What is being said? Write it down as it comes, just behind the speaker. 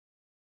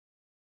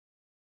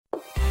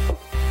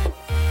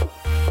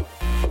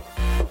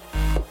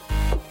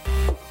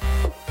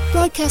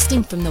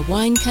Broadcasting from the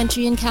wine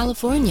country in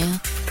California,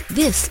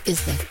 this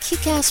is the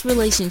Kick-Ass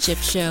Relationship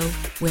Show,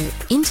 where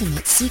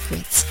intimate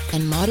secrets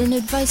and modern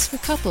advice for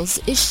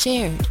couples is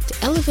shared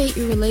to elevate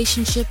your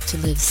relationship to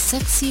live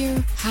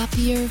sexier,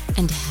 happier,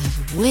 and to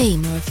have way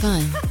more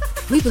fun.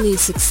 We believe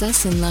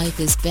success in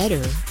life is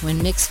better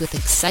when mixed with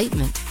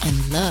excitement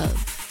and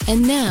love.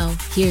 And now,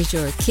 here's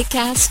your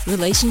kick-ass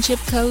relationship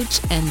coach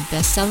and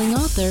best-selling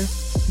author,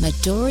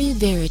 Midori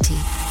Verity.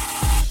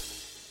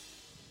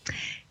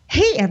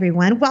 Hey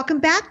everyone, welcome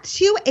back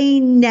to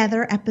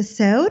another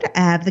episode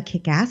of the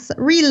Kick-Ass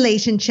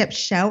Relationship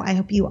Show. I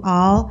hope you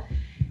all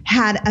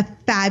had a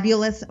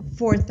fabulous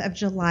 4th of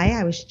July.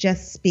 I was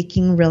just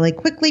speaking really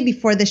quickly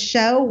before the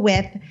show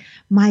with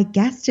my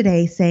guest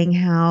today saying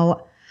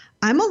how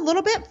I'm a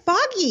little bit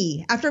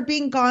foggy after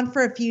being gone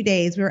for a few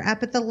days. We were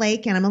up at the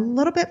lake and I'm a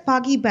little bit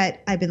foggy,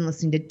 but I've been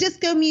listening to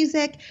disco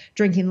music,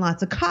 drinking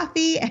lots of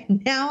coffee,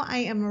 and now I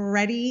am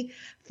ready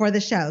for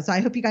the show. So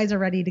I hope you guys are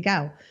ready to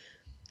go.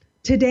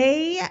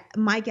 Today,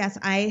 my guest,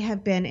 I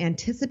have been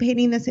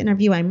anticipating this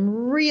interview. I'm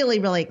really,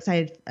 really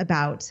excited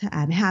about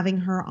having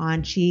her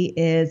on. She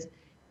is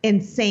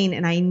insane,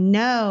 and I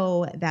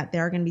know that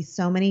there are going to be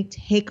so many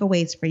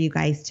takeaways for you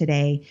guys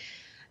today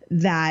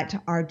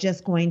that are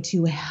just going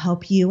to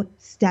help you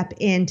step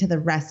into the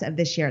rest of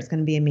this year. It's going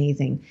to be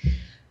amazing.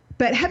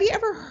 But have you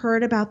ever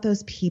heard about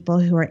those people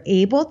who are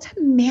able to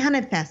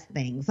manifest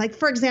things? Like,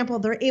 for example,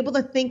 they're able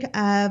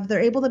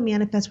to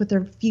manifest what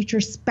their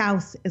future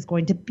spouse is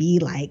going to be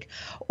like,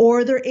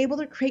 or they're able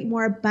to create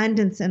more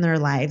abundance in their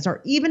lives,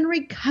 or even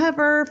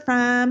recover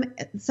from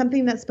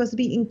something that's supposed to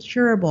be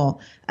incurable,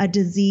 a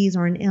disease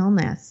or an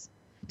illness.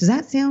 Does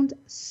that sound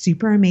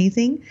super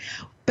amazing?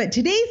 But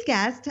today's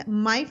guest,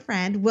 my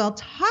friend, will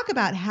talk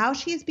about how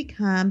she has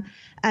become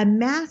a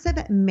massive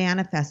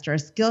manifestor, a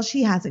skill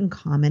she has in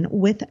common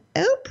with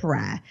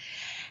Oprah,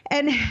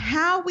 and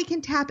how we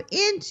can tap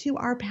into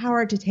our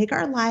power to take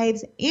our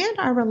lives and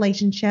our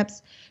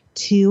relationships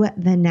to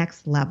the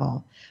next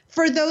level.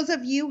 For those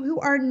of you who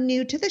are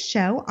new to the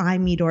show,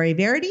 I'm Midori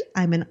Verity.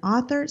 I'm an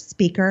author,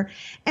 speaker,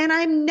 and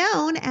I'm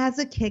known as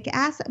a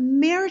kick-ass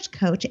marriage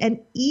coach. And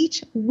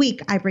each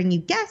week I bring you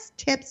guest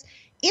tips,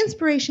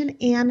 inspiration,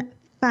 and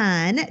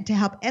fun to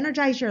help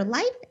energize your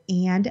life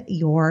and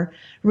your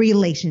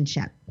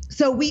relationship.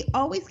 So we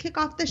always kick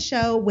off the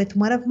show with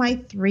one of my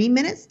 3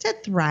 minutes to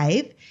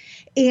thrive.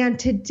 And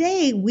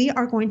today we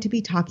are going to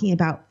be talking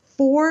about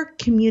 4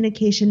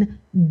 communication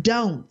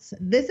don'ts.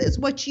 This is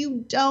what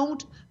you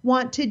don't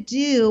want to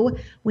do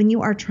when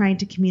you are trying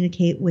to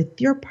communicate with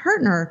your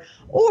partner,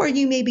 or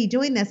you may be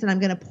doing this, and I'm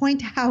going to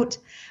point out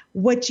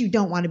what you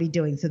don't want to be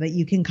doing so that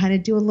you can kind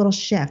of do a little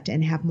shift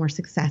and have more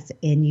success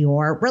in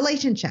your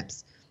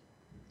relationships.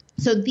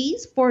 So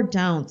these 4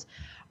 don'ts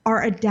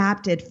are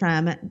adapted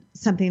from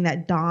something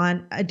that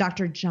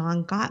Dr.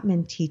 John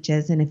Gottman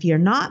teaches. And if you're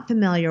not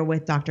familiar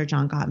with Dr.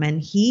 John Gottman,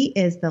 he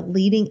is the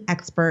leading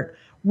expert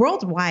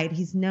worldwide.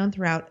 He's known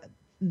throughout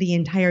the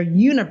entire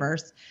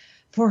universe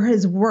for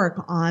his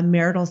work on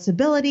marital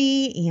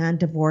stability and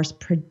divorce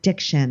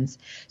predictions.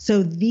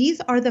 So these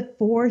are the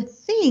 4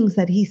 things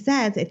that he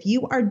says, if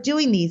you are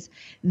doing these,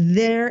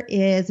 there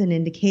is an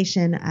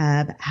indication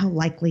of how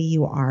likely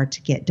you are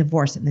to get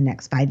divorced in the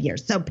next 5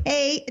 years. So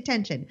pay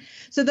attention.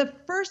 So the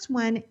first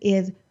one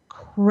is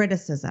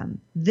criticism.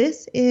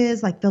 This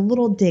is like the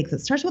little digs. It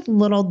starts with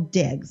little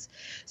digs.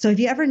 So if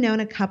you ever known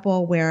a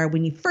couple where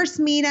when you first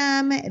meet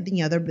them,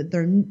 you know,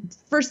 they're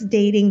first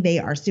dating, they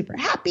are super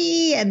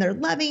happy and they're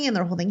loving and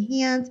they're holding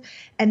hands.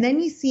 And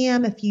then you see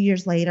them a few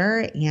years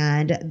later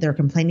and they're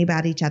complaining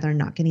about each other and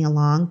not getting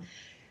along.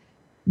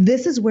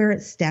 This is where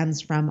it stems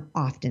from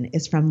often,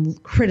 is from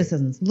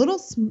criticisms,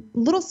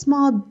 little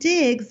small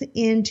digs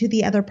into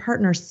the other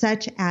partner,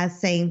 such as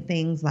saying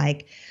things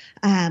like,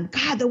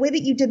 God, the way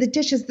that you did the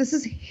dishes, this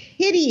is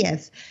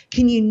hideous.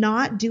 Can you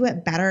not do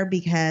it better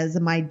because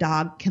my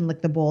dog can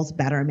lick the bowls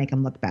better and make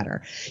them look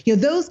better? You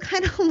know, those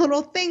kind of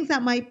little things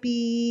that might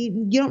be,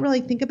 you don't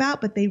really think about,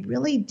 but they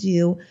really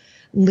do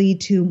lead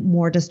to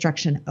more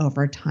destruction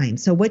over time.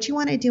 So what you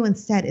want to do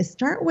instead is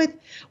start with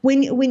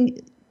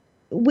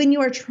when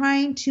you are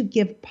trying to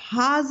give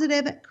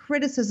positive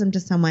criticism to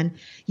someone,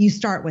 you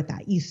start with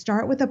that. You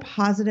start with a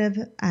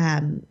positive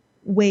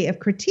way of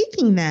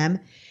critiquing them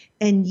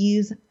and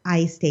use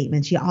I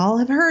statements. You all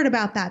have heard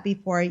about that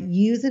before.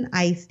 Use an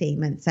I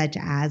statement such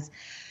as,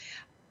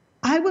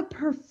 I would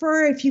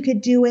prefer if you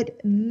could do it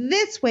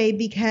this way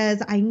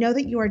because I know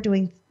that you're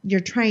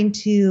trying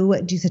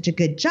to do such a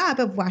good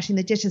job of washing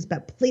the dishes,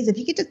 but please, if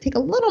you could just take a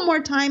little more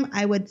time,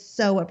 I would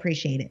so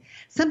appreciate it.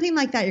 Something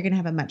like that, you're going to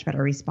have a much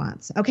better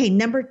response. Okay,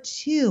 number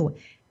 2,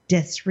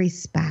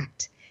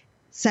 disrespect,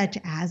 such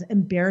as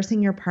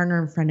embarrassing your partner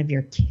in front of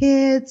your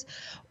kids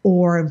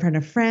or in front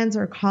of friends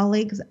or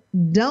colleagues.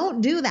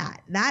 Don't do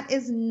that. That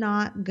is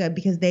not good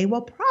because they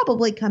will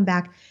probably come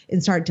back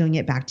and start doing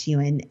it back to you.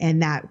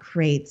 And that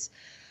creates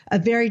a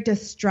very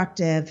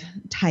destructive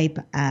type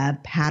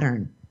of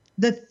pattern.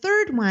 The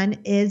third one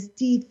is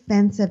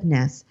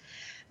defensiveness.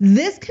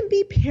 This can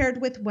be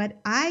paired with what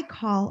I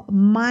call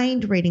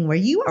mind reading, where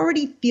you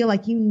already feel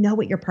like you know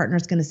what your partner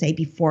is going to say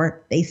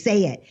before they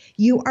say it.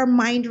 You are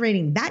mind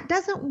reading. That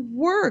doesn't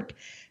work.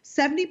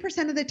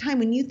 70% of the time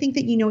when you think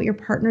that you know what your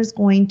partner is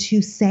going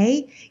to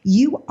say,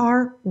 you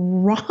are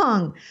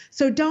wrong.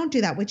 So don't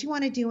do that. What you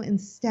want to do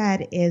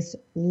instead is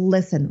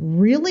listen,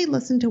 really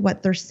listen to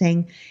what they're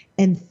saying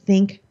and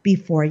think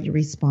before you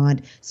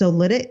respond. So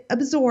let it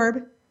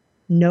absorb.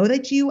 Know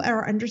that you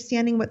are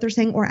understanding what they're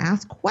saying or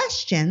ask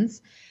questions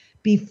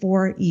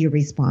before you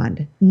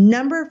respond.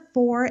 Number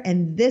 4,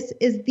 and this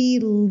is the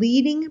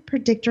leading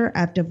predictor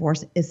of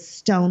divorce, is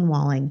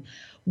stonewalling.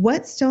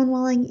 What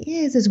stonewalling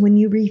is when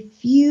you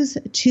refuse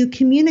to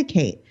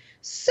communicate.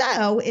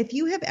 So if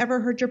you have ever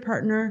heard your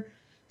partner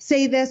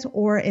say this,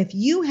 or if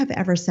you have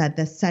ever said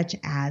this, such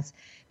as,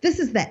 this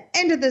is the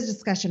end of this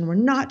discussion, we're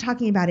not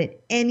talking about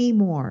it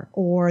anymore,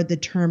 or the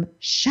term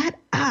shut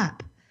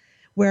up,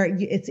 where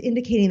it's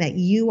indicating that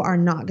you are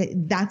not,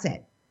 that's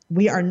it.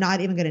 We are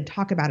not even going to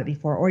talk about it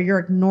before, or you're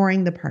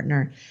ignoring the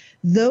partner.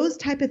 Those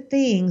type of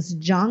things,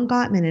 John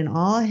Gottman in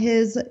all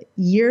his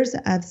years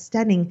of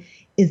studying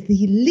is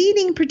the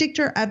leading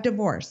predictor of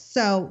divorce.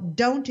 So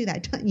don't do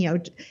that.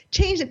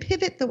 Change it,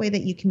 pivot the way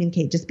that you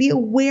communicate. Just be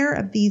aware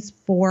of these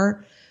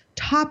 4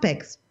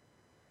 topics,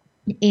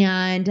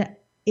 and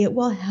it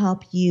will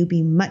help you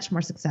be much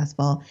more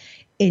successful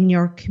in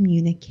your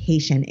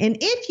communication. And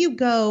if you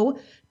go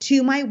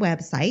to my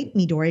website,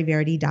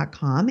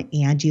 midoriverity.com,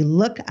 and you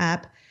look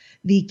up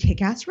the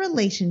Kick-Ass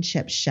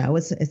Relationship Show,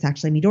 it's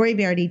actually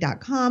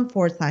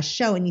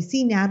midoriverity.com/show, and you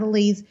see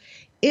Natalie's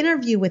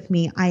interview with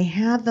me, I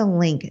have the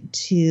link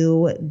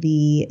to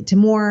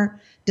more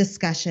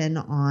discussion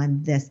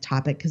on this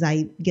topic, because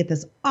I get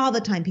this all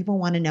the time. People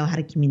want to know how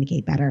to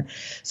communicate better.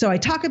 So I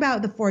talk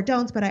about the 4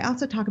 don'ts, but I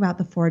also talk about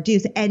the 4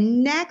 do's.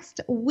 And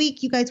next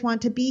week, you guys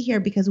want to be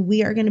here because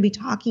we are going to be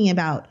talking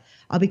about,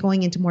 I'll be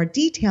going into more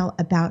detail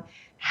about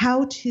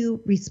how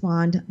to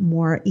respond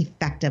more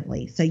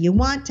effectively. So you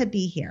want to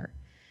be here.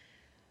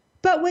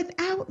 But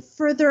without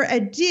further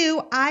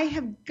ado, I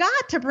have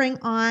got to bring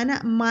on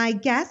my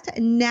guest,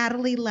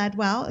 Natalie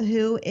Ledwell,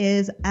 who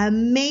is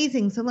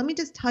amazing. So let me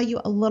just tell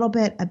you a little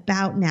bit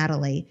about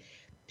Natalie.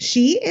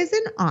 She is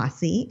an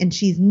Aussie, and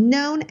she's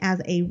known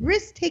as a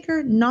risk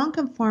taker,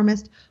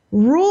 nonconformist,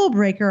 rule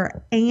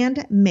breaker,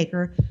 and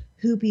maker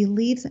who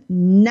believes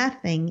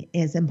nothing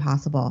is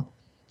impossible.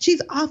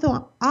 She's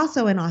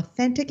also an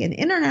authentic and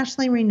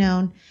internationally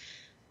renowned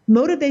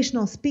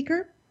motivational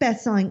speaker,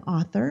 best-selling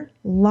author,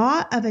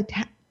 law of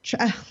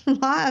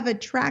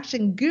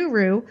attraction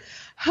guru,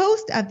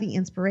 host of The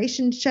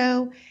Inspiration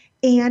Show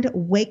and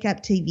Wake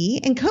Up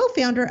TV, and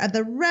co-founder of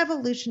the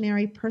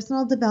revolutionary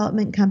personal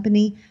development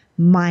company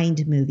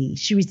Mind Movie.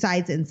 She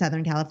resides in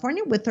Southern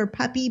California with her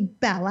puppy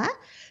Bella,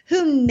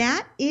 whom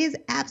Nat is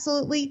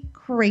absolutely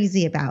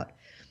crazy about.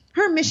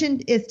 Her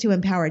mission is to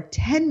empower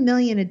 10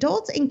 million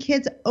adults and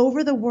kids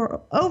over the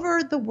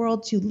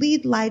world to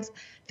lead lives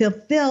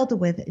filled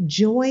with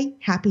joy,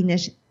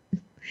 happiness,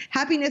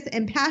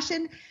 and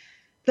passion,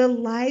 the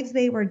lives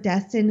they were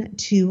destined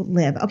to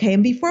live. Okay,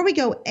 and before we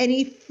go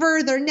any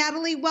further,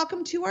 Natalie,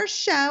 welcome to our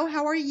show.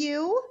 How are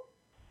you?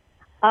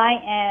 I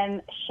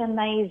am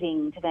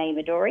shamazing today,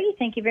 Midori.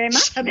 Thank you very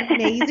much.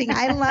 Amazing.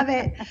 I love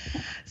it.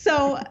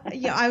 So,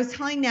 I was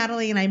telling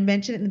Natalie, and I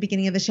mentioned it in the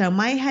beginning of the show,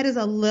 my head is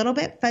a little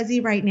bit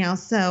fuzzy right now.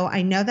 So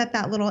I know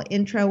that little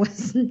intro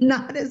was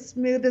not as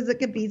smooth as it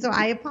could be. So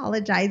I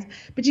apologize.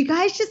 But you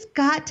guys just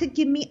got to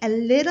give me a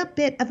little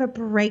bit of a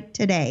break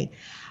today.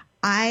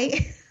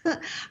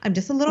 I'm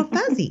just a little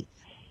fuzzy,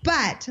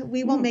 but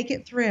we will make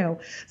it through.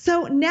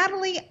 So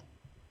Natalie,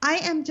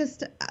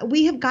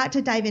 we have got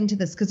to dive into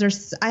this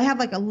because I have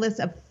like a list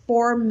of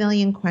 4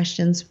 million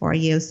questions for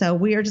you. So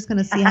we are just going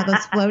to see how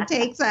this flow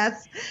takes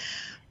us.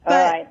 But,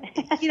 all right.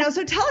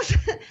 So tell us,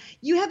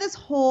 you have this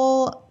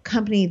whole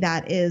company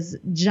that is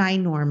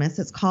ginormous.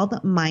 It's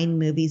called Mind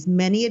Movies.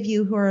 Many of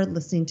you who are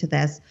listening to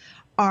this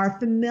are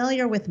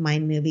familiar with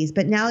Mind Movies,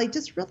 but Natalie,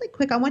 just really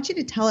quick, I want you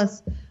to tell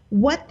us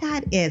what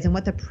that is and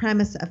what the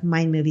premise of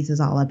Mind Movies is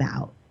all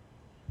about.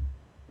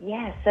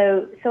 Yeah,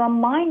 so a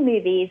mind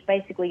movie is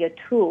basically a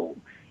tool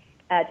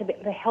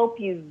to help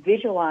you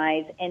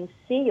visualize and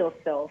see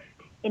yourself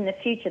in the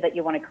future that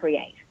you want to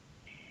create.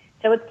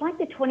 So it's like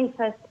the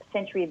 21st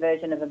century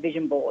version of a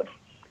vision board.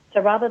 So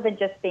rather than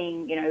just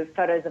being,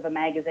 photos of a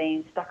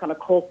magazine stuck on a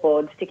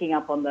corkboard sticking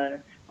up on the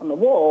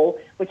wall,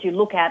 which you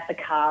look at the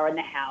car and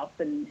the house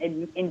and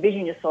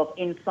envision yourself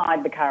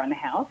inside the car and the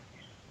house,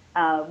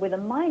 with a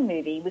mind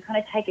movie, we kind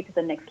of take it to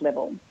the next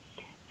level.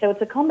 So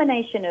it's a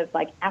combination of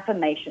like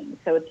affirmations.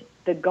 So it's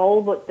the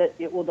goal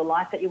or the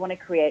life that you want to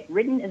create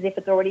written as if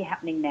it's already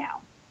happening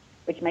now,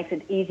 which makes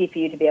it easy for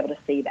you to be able to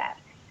see that.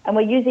 And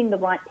we're using the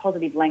right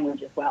positive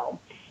language as well.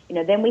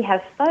 Then we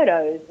have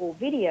photos or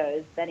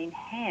videos that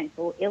enhance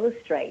or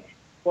illustrate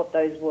what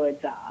those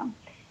words are.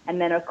 And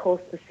then, of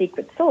course, the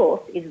secret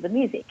sauce is the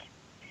music.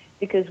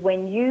 Because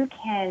when you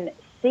can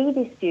see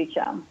this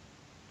future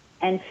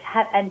and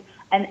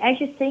as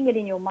you're seeing it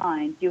in your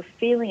mind, you're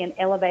feeling an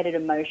elevated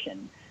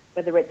emotion.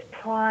 whether it's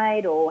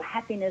pride or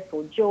happiness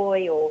or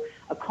joy or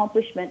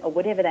accomplishment or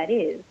whatever that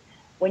is,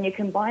 when you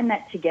combine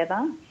that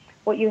together,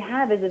 what you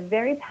have is a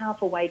very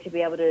powerful way to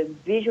be able to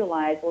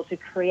visualize or to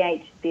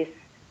create this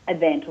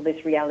event or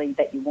this reality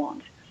that you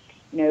want.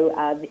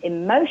 The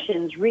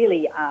emotions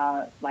really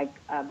are like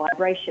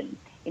vibration.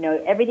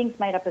 Everything's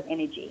made up of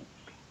energy,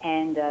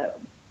 and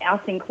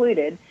us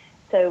included.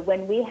 So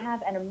when we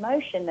have an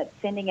emotion that's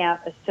sending out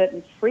a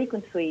certain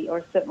frequency or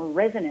a certain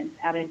resonance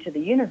out into the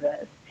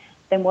universe,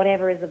 then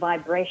whatever is a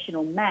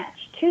vibrational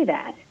match to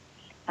that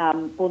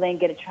will then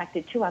get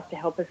attracted to us to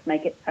help us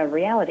make it a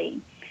reality.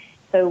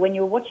 So when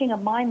you're watching a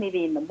mind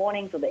movie in the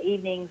mornings or the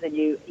evenings, and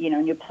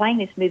you're playing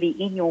this movie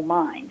in your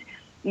mind,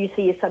 you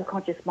see your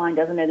subconscious mind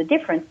doesn't know the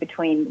difference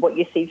between what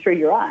you see through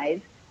your eyes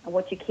and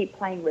what you keep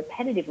playing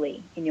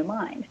repetitively in your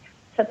mind.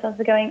 Sometimes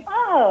they're going,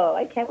 oh,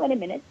 okay, wait a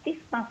minute, this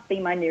must be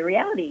my new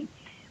reality.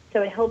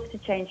 So it helps to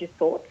change your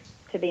thoughts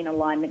to be in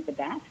alignment with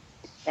that.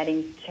 That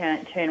in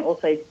turn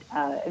also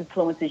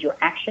influences your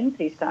action,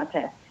 so you start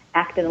to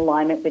act in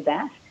alignment with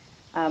that.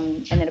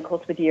 And then, of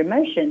course, with your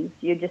emotions,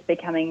 you're just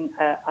becoming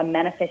a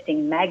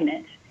manifesting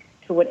magnet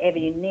to whatever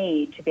you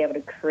need to be able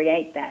to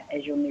create that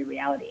as your new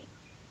reality.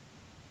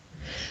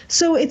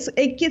 So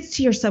it gets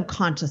to your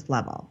subconscious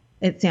level,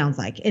 it sounds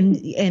like. And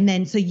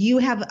then so you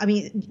have,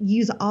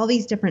 use all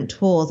these different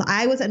tools.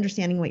 I was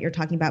understanding what you're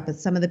talking about, but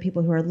some of the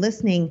people who are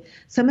listening,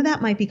 some of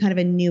that might be kind of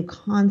a new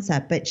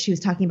concept, but she was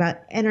talking about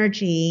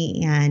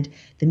energy and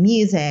the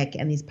music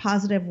and these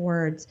positive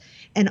words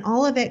and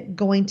all of it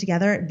going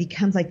together. It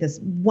becomes like this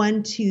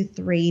 1, 2,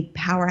 3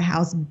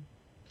 powerhouse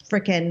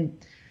freaking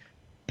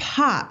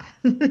pop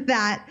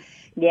that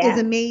is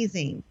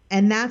amazing.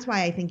 And that's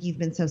why I think you've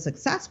been so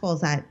successful,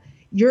 is that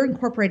you're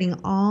incorporating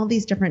all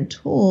these different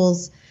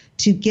tools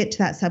to get to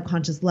that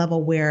subconscious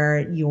level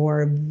where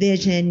your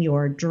vision,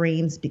 your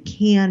dreams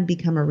can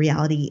become a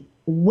reality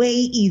way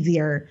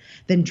easier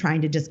than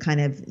trying to just kind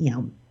of,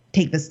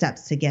 take the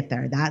steps to get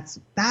there.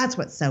 That's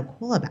what's so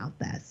cool about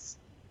this.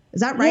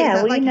 Is that right?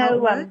 Yeah, is that how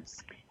it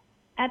works?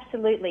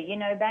 Absolutely.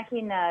 Back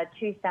in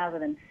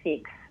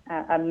 2006,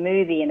 a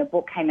movie and a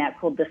book came out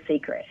called The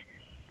Secret.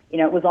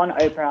 It was on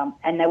Oprah,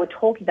 and they were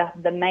talking,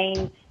 the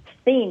main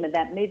theme of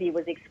that movie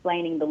was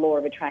explaining the law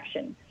of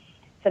attraction.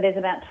 So there's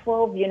about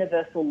 12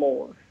 universal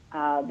laws.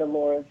 The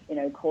law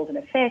of, cause and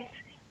effect,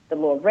 the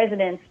law of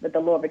resonance, but the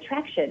law of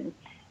attraction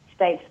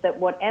states that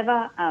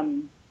whatever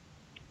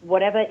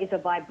is a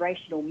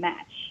vibrational match,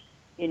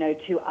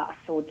 to us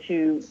or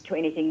to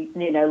anything,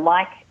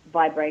 like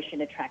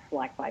vibration attracts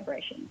like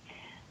vibration.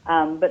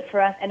 But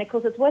for us, and of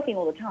course it's working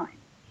all the time.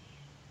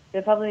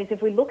 The problem is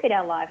if we look at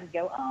our lives and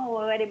go,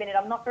 oh, wait a minute,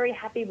 I'm not very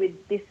happy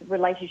with this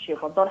relationship.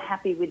 I'm not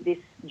happy with this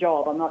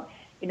job. I'm not,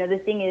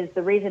 the thing is,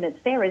 the reason it's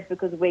there is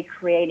because we're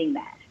creating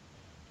that.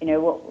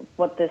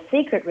 What The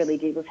Secret really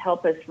did was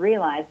help us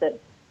realize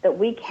that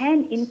we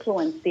can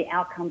influence the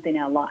outcomes in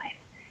our life.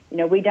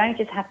 We don't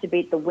just have to be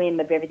at the whim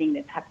of everything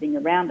that's happening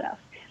around us.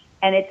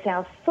 And it's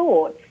our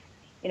thoughts.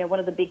 One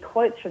of the big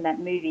quotes from that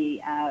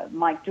movie,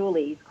 Mike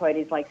Dooley's quote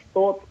is like,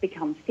 thoughts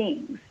become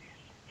things.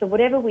 So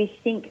whatever we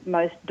think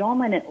most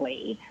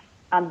dominantly,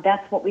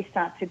 that's what we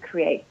start to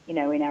create, in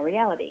our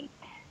reality.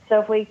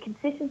 So if we're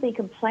consistently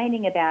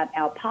complaining about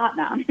our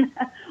partner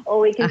or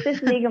we're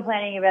consistently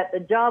complaining about the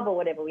job or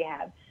whatever we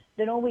have,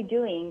 then all we're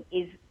doing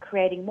is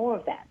creating more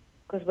of that,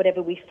 because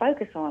whatever we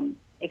focus on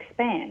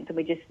expands and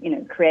we just,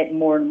 create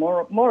more and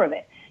more of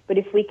it. But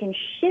if we can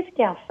shift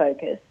our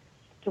focus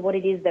to what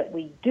it is that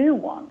we do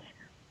want,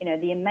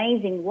 the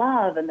amazing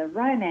love and the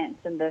romance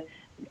and the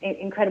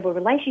incredible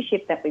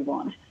relationship that we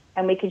want,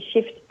 and we can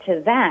shift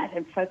to that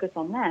and focus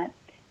on that,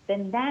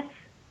 then that's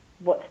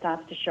what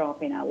starts to show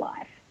up in our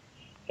life.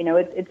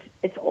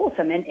 It's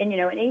awesome. And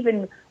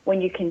even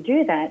when you can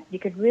do that, you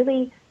could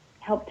really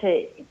help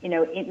to,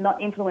 not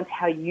influence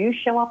how you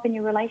show up in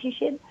your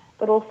relationship,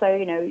 but also,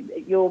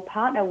 your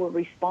partner will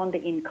respond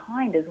in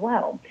kind as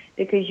well,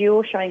 because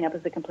you're showing up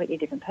as a completely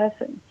different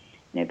person,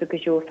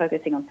 because you're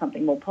focusing on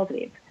something more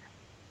positive.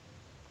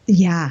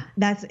 Yeah,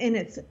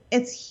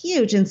 it's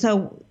huge. And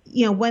so,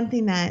 one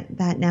thing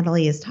that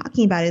Natalie is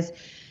talking about is,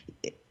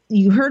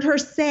 you heard her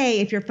say,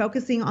 if you're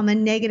focusing on the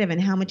negative and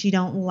how much you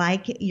don't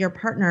like your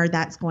partner,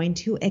 that's going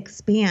to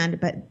expand.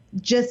 But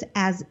just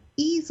as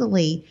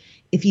easily,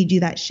 if you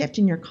do that shift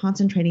and you're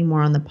concentrating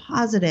more on the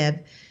positive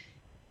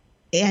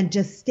and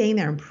just staying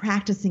there and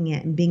practicing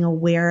it and being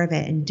aware of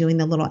it and doing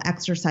the little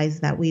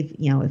exercise that we've,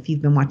 if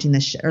you've been watching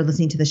this or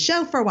listening to the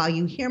show for a while,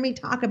 you hear me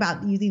talk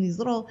about using these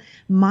little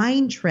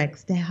mind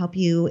tricks to help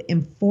you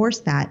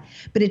enforce that.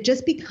 But it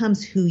just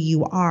becomes who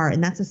you are.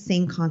 And that's the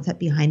same concept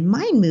behind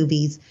mind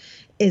movies,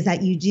 is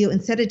that you do,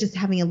 instead of just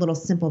having a little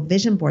simple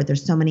vision board,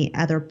 there's so many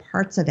other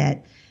parts of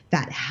it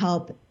that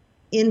help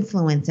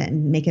influence it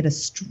and make it a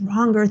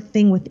stronger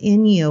thing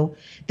within you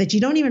that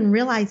you don't even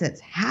realize it's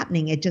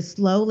happening. It just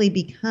slowly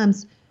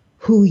becomes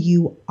who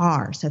you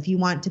are. So if you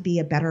want to be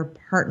a better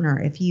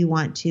partner, if you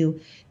want to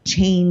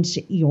change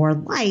your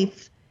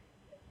life,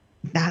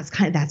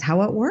 that's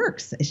how it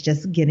works. It's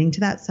just getting to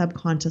that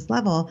subconscious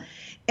level.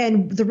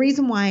 And the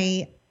reason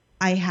why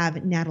I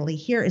have Natalie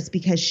here is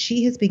because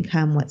she has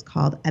become what's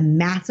called a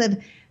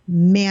massive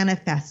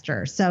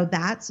manifestor. So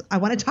I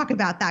want to talk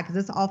about that because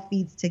this all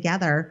feeds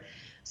together.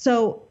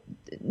 So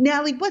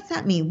Natalie, what's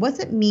that mean? What's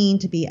it mean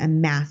to be a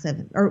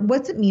manifestor?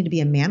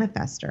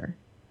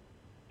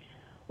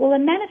 Well, a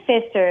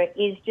manifestor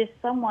is just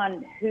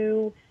someone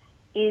who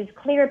is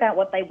clear about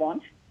what they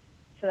want,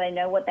 so they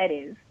know what that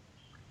is.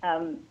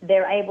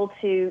 They're able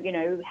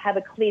to, have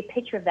a clear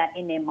picture of that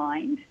in their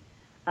mind,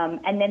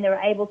 and then they're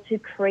able to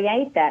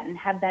create that and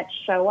have that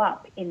show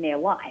up in their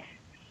life.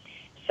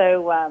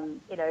 So,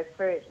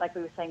 for like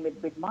we were saying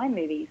with mind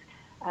movies,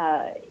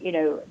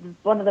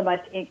 one of the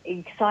most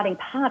exciting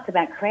parts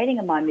about creating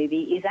a mind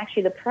movie is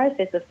actually the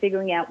process of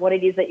figuring out what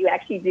it is that you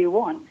actually do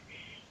want.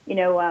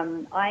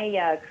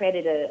 I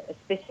created a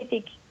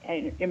specific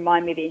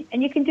mind movie,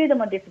 and you can do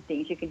them on different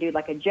things. You can do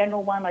like a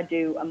general one. I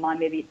do a mind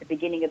movie at the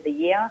beginning of the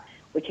year,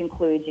 which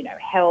includes,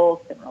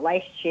 health and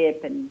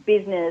relationship and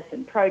business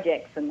and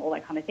projects and all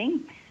that kind of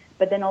thing.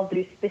 But then I'll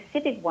do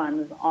specific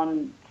ones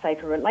on, say,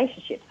 for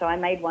relationships. So I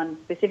made one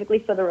specifically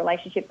for the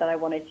relationship that I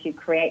wanted to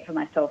create for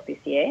myself this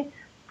year.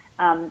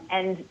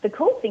 And the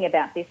cool thing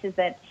about this is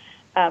that,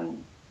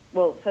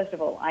 first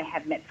of all, I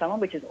have met someone,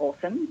 which is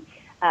awesome.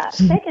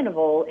 Second of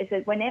all, is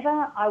that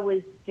whenever I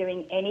was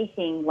doing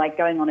anything like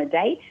going on a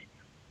date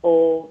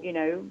or,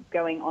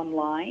 going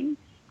online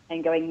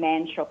and going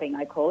man shopping,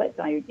 I call it.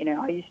 I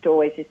used to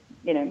always just,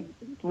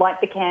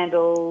 light the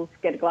candles,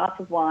 get a glass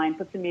of wine,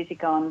 put some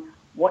music on,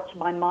 watch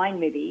my mind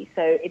movie.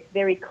 So it's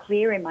very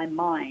clear in my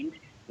mind,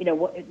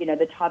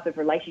 the type of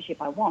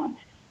relationship I want,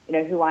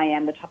 who I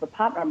am, the type of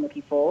partner I'm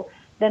looking for.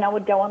 Then I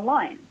would go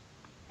online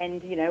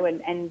and,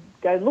 and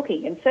go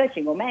looking and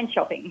searching or man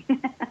shopping.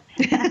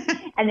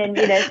 And then,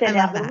 send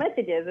out little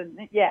messages and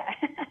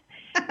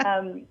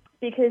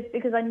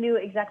because I knew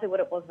exactly what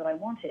it was that I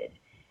wanted.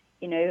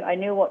 I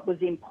knew what was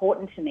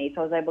important to me,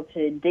 so I was able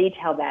to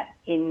detail that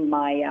in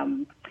my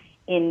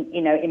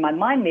in my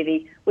mind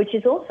movie, which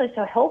is also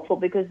so helpful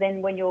because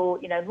then when you're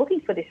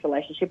looking for this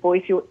relationship, or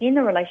if you're in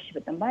a relationship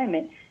at the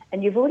moment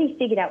and you've already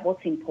figured out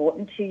what's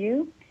important to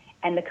you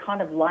and the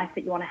kind of life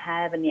that you want to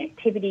have and the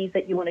activities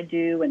that you want to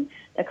do and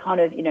the kind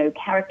of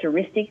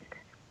characteristics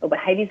or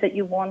behaviors that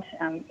you want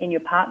in your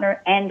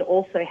partner, and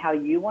also how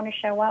you want to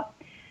show up,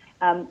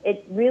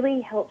 it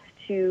really helps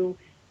to,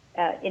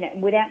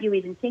 without you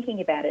even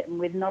thinking about it and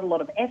with not a lot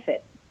of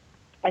effort,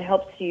 it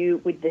helps you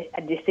with the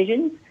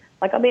decisions.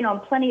 Like I've been on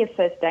plenty of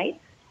first dates,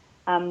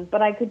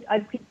 but I could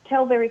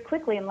tell very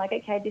quickly, I'm like,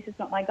 okay, this is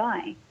not my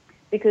guy,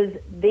 because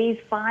these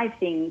 5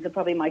 things are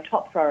probably my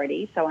top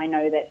priority. So I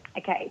know that,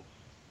 okay,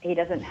 he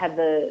doesn't have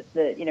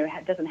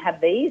doesn't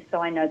have these,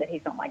 so I know that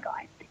he's not my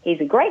guy. He's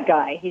a great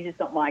guy, he's just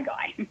not my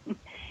guy.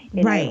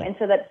 Right. And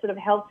so that sort of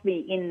helps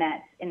me in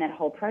that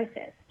whole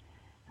process.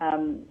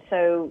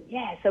 So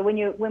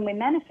when we're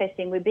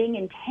manifesting, we're being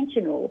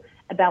intentional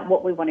about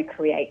what we want to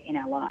create in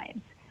our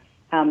lives.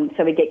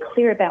 So we get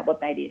clear about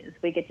what that is.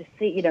 We get to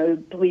see,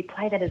 we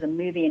play that as a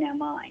movie in our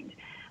mind,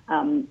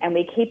 and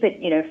we keep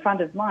it,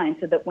 front of mind,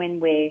 so that when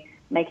we're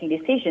making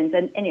decisions,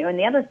 and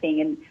the other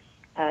thing,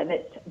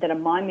 that a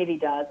mind movie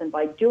does, and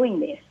by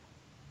doing this,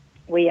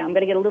 I'm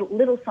going to get a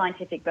little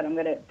scientific, but I'm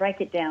going to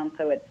break it down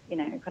so it's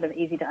kind of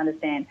easy to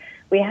understand.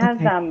 We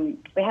have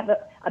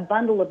a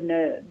bundle of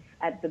nerves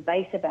at the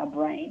base of our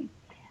brain,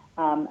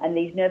 and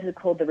these nerves are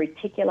called the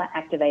reticular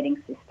activating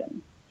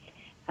system.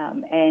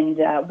 And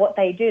what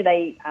they do,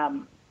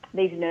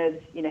 these nerves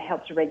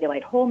help to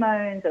regulate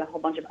hormones and a whole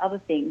bunch of other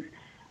things.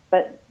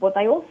 But what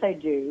they also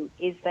do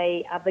is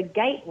they are the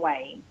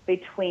gateway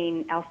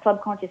between our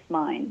subconscious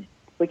mind,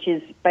 which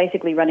is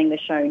basically running the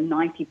show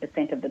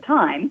 90% of the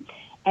time,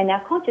 and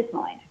our conscious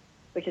mind,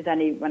 which is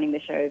only running the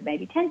show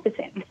maybe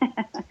 10%.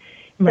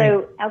 Right.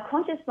 So our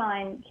conscious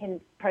mind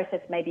can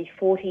process maybe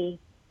 40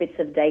 bits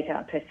of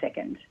data per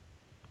second.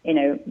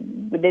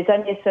 There's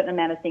only a certain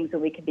amount of things that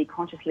we can be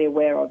consciously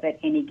aware of at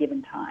any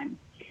given time.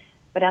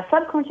 But our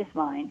subconscious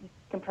mind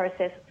can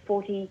process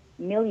 40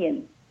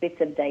 million bits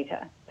of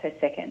data per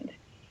second.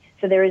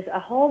 So there is a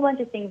whole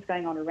bunch of things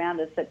going on around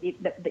us that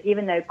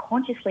even though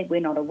consciously we're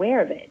not aware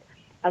of it,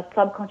 our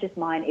subconscious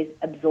mind is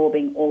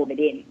absorbing all of it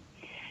in.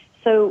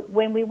 So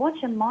when we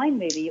watch a mind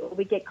movie or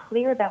we get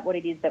clear about what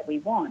it is that we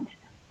want,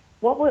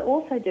 what we're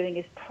also doing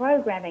is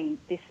programming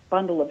this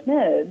bundle of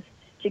nerves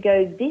to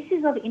go, this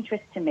is of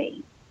interest to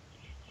me.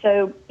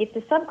 So if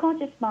the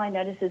subconscious mind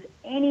notices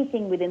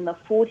anything within the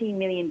 40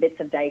 million bits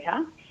of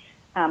data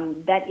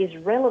that is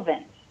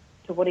relevant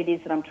to what it is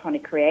that I'm trying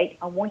to create,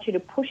 I want you to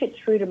push it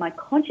through to my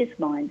conscious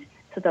mind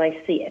so that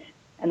I see it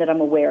and that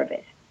I'm aware of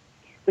it,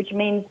 which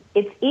means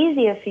it's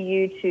easier for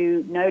you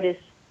to notice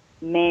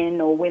men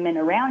or women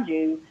around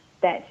you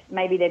that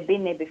maybe they've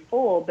been there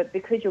before, but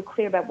because you're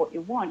clear about what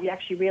you want, you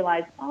actually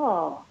realize,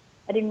 oh,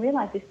 I didn't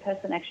realize this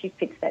person actually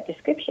fits that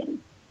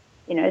description.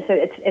 So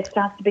it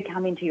starts to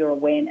become into your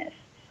awareness.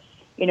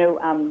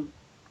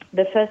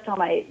 The first time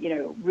I,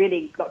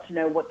 really got to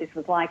know what this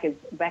was like is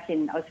I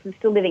was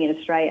still living in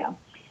Australia,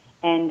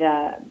 and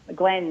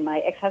Glenn, my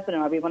ex-husband,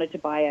 and I, we wanted to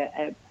buy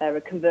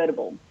a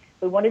convertible.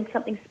 We wanted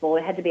something small.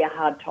 It had to be a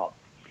hard top.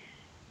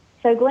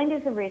 So Glenn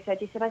did some research.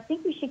 He said, I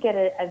think we should get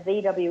a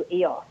VW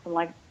EOS. I'm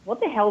like, what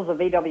the hell is a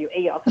VW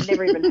EOS? I've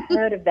never even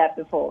heard of that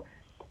before.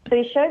 So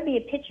he showed me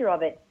a picture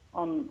of it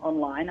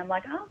online. I'm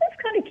like, oh,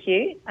 that's kind of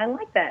cute. I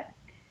like that.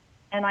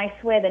 And I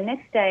swear the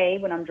next day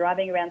when I'm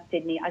driving around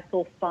Sydney, I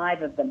saw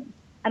 5 of them.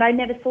 And I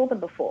never saw them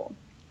before.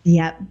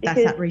 Yep,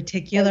 that's that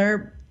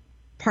reticular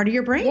part of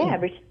your brain. Yeah,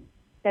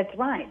 that's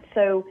right.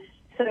 So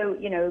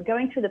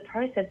going through the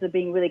process of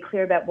being really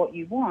clear about what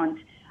you want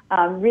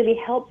really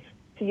helps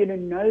for you to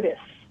notice,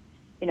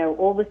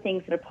 all the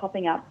things that are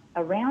popping up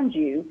around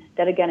you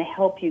that are going to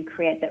help you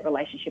create that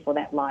relationship or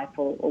that life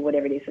or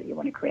whatever it is that you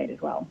want to create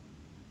as well.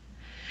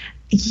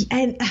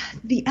 And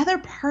the other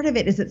part of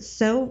it is it's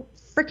so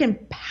freaking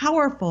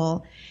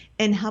powerful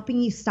in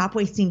helping you stop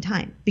wasting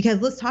time. Because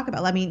let's talk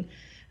about,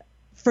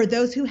 for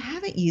those who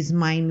haven't used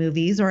mind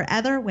movies or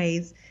other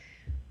ways,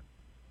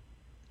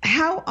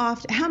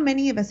 how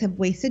many of us have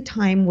wasted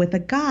time with a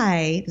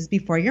guy, this is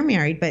before you're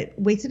married, but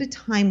wasted a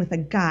time with a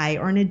guy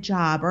or in a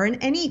job or in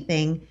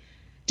anything,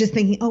 just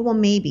thinking, oh,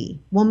 maybe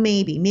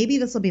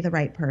this will be the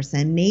right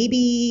person.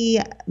 Maybe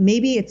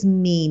it's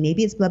me.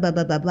 Maybe it's blah, blah,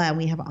 blah, blah, blah. And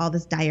we have all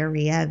this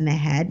diarrhea in the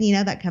head,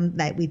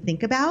 that we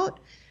think about.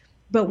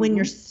 But when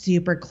you're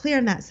super clear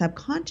in that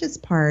subconscious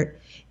part,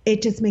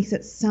 it just makes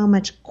it so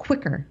much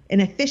quicker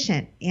and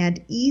efficient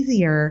and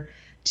easier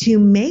to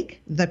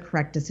make the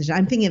correct decision.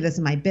 I'm thinking of this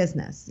in my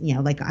business,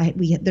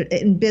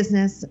 in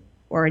business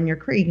or in your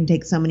career, you can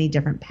take so many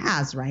different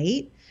paths,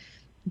 right?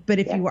 But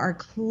if you are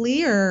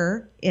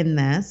clear in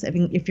this,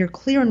 if you're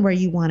clear on where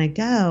you want to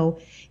go,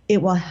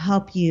 it will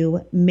help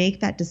you make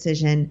that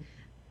decision,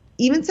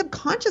 even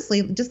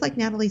subconsciously, just like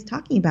Natalie's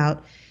talking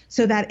about,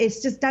 so that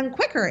it's just done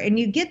quicker. And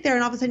you get there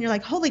and all of a sudden you're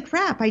like, holy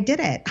crap, I did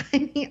it.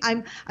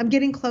 I'm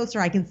getting closer.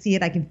 I can see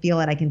it. I can feel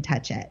it. I can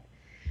touch it.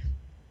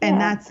 And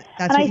that's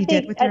what you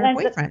did with your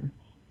boyfriend.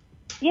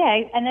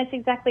 Yeah, and that's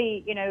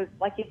exactly,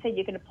 like you said,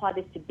 you can apply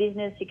this to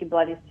business, you can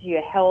apply this to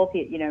your health,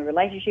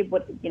 relationship,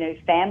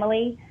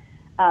 family.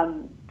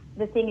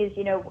 The thing is,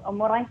 and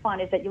what I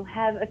find is that you'll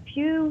have a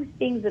few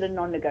things that are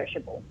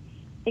non-negotiable,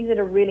 things that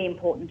are really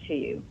important to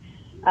you.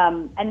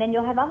 And then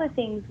you'll have other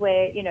things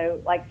where,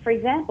 for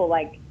example,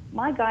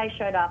 my guy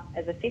showed up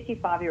as a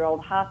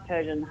 55-year-old, half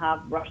Persian,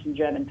 half Russian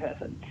German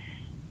person.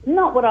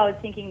 Not what I was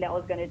thinking that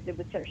was going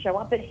to show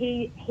up, but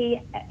he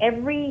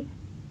every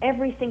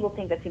single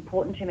thing that's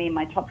important to me in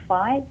my top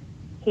 5,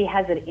 he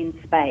has it in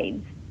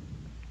spades.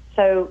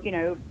 So,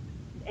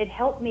 it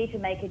helped me to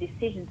make a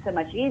decision so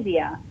much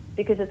easier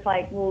because it's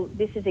like, well,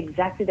 this is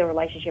exactly the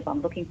relationship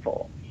I'm looking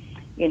for,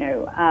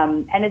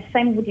 and it's the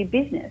same with your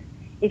business.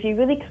 If you're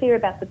really clear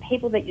about the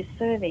people that you're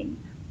serving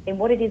and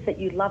what it is that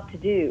you love to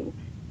do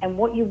and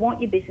what you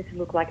want your business to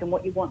look like and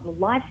what you want the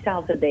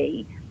lifestyle to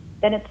be,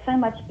 then it's so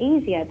much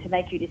easier to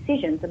make your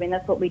decisions.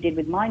 That's what we did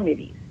with Mind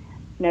Movies.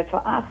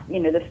 For us,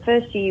 the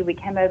first year we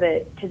came over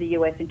to the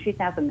US in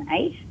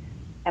 2008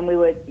 and we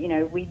were,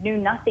 we knew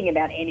nothing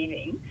about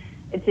anything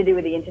to do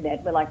with the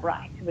internet. We're like,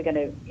 right, we're going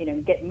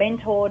to, get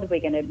mentored.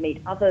 We're going to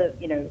meet other,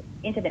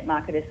 internet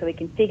marketers so we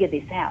can figure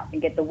this out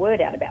and get the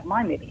word out about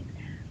Mind Movies.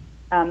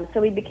 So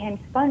we became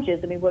sponges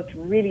and we worked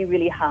really,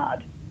 really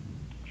hard,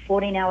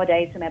 14-hour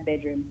days from our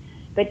bedroom.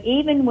 But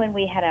even when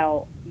we had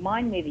our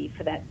Mind Movie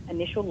for that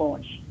initial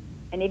launch,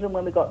 and even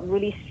when we got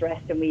really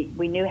stressed and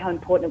we knew how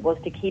important it was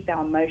to keep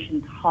our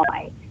emotions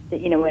high, that,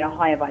 we're in a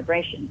higher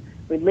vibration,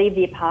 we'd leave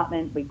the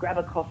apartment, we'd grab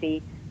a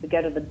coffee, we'd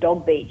go to the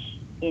dog beach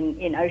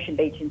in Ocean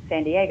Beach in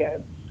San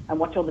Diego and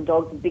watch all the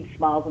dogs with big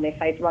smiles on their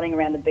face running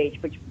around the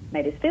beach, which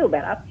made us feel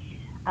better.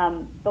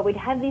 But we'd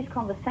have these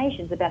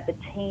conversations about the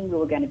team we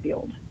were going to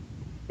build,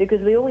 because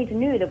we always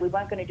knew that we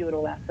weren't going to do it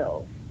all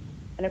ourselves.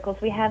 And, of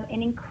course, we have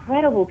an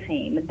incredible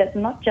team that's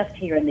not just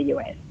here in the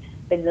US,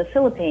 but in the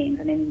Philippines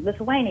and in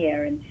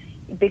Lithuania, and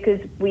because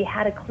we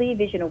had a clear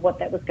vision of what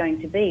that was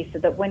going to be, so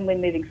that when we're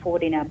moving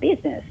forward in our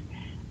business,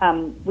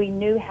 we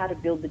knew how to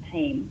build the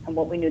team and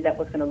what we knew that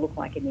was going to look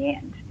like in the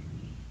end.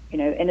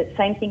 And the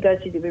same thing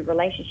goes to the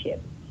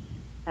relationship.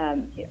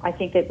 I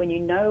think that when you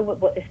know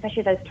what,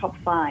 especially those top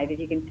 5, if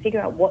you can figure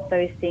out what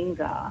those things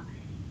are,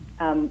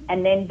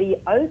 and then be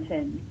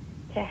open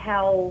to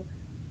how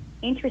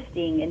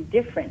interesting and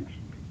different,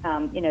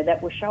 that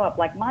will show up.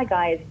 Like my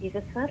guy is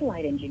a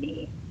satellite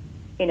engineer.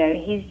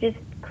 He's just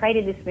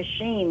created this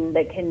machine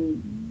that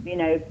can,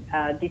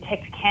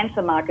 detect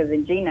cancer markers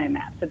in genome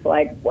maps. It's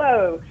like,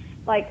 whoa,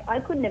 I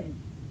couldn't have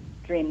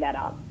dreamed that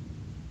up.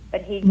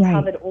 But he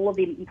covered all of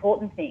the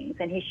important things,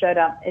 and he showed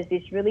up as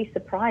this really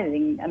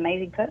surprising,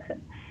 amazing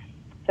person.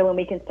 So when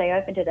we can stay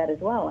open to that as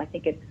well, I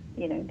think it's,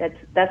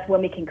 that's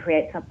when we can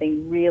create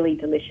something really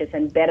delicious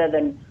and better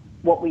than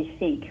what we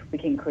think we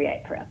can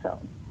create for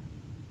ourselves.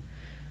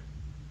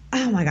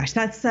 Oh my gosh,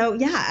 that's so,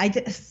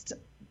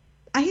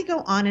 I could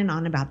go on and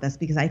on about this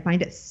because I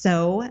find it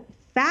so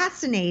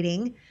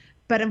fascinating,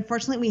 but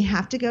unfortunately we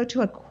have to go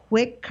to a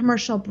quick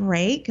commercial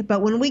break.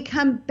 But when we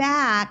come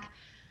back,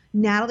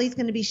 Natalie's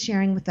going to be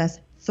sharing with us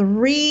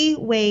 3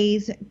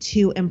 ways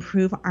to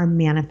improve our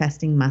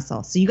manifesting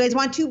muscle. So you guys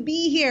want to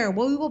be here.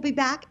 Well, we will be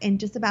back in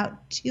just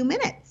about 2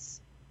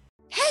 minutes.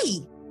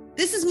 Hey,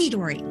 This is me,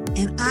 Dory,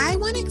 and I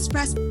want to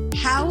express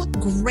how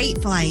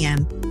grateful I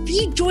am for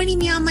you joining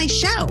me on my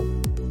show.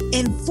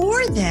 And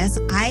for this,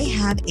 I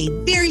have a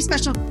very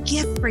special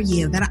gift for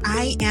you that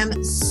I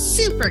am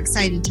super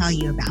excited to tell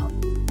you about.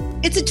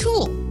 It's a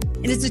tool,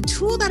 and it's a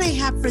tool that I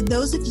have for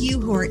those of you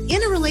who are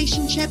in a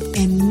relationship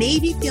and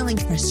maybe feeling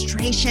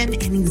frustration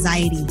and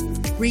anxiety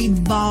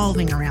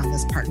revolving around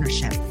this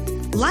partnership,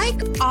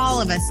 like all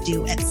of us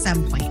do at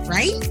some point,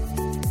 right?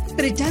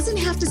 But it doesn't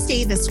have to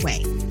stay this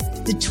way.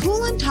 The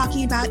tool I'm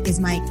talking about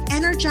is my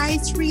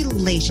Energized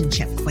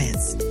Relationship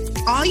Quiz.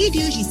 All you do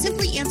is you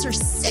simply answer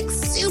 6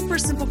 super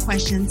simple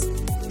questions,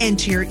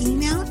 enter your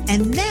email,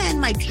 and then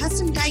my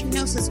custom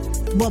diagnosis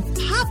will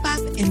pop up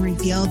and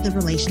reveal the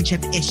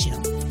relationship issue.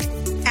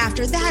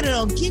 After that,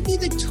 it'll give you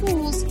the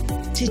tools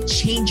to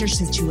change your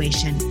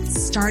situation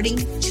starting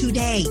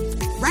today,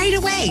 right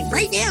away,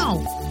 right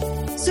now.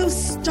 So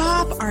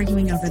stop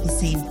arguing over the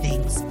same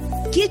things.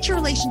 Get your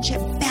relationship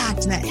back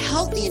to that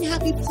healthy and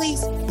happy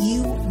place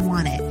you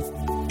want it,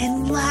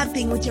 and love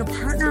being with your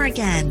partner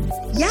again.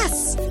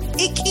 Yes,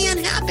 it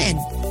can happen.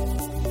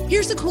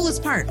 Here's the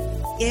coolest part.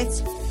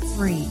 It's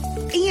free.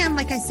 And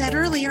like I said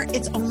earlier,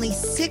 it's only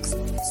 6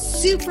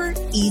 super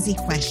easy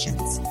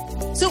questions.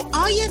 So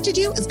all you have to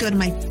do is go to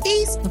my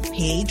Facebook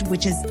page,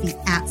 which is the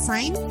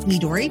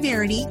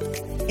 @MeDoryVerity,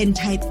 and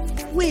type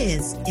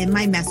quiz in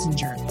my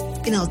messenger,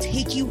 and it'll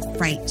take you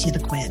right to the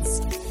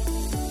quiz.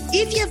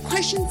 If you have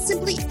questions,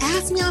 simply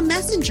ask me on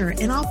Messenger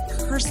and I'll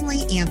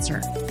personally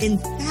answer. In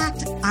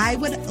fact, I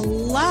would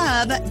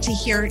love to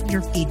hear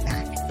your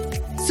feedback.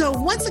 So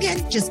once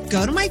again, just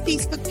go to my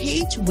Facebook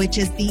page, which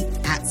is the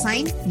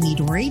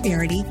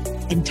 @MeDoryVerity,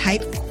 and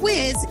type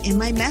quiz in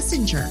my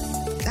Messenger.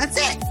 That's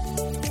it.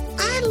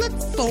 I look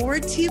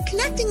forward to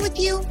connecting with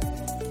you.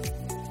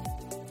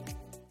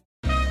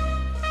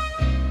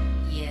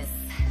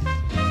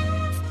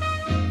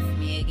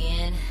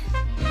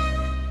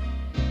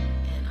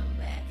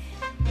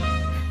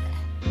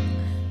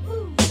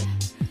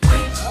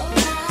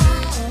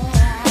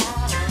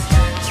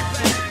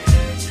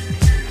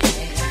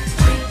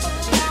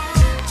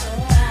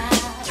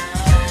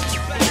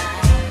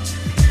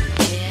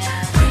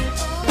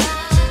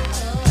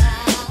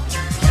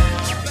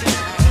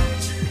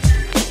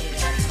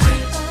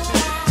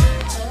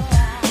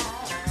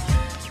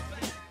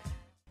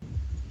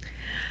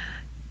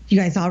 You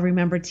guys all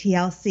remember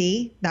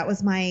TLC? That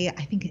was my,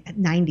 I think,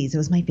 90s. It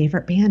was my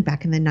favorite band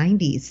back in the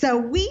 90s. So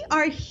we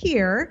are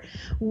here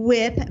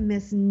with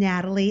Miss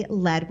Natalie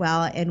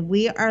Ledwell, and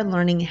we are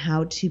learning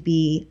how to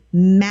be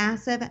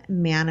massive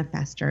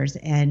manifestors.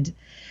 And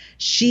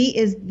she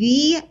is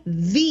the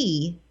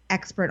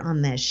expert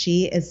on this.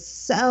 She is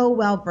so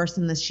well versed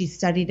in this. She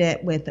studied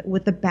it with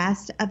the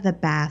best of the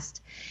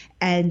best.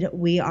 And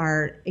we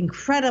are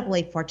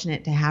incredibly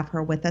fortunate to have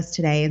her with us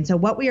today. And so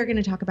what we are going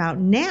to talk about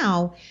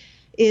now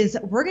is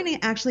we're going to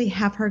actually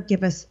have her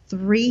give us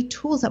 3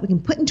 tools that we can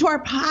put into our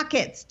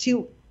pockets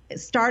to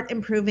start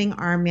improving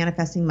our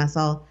manifesting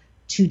muscle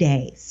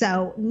today.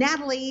 So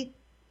Natalie,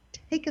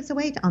 take us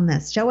away on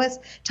this. Tell us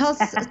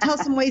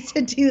some ways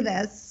to do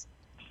this.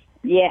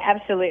 Yeah,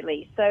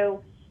 absolutely.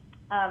 So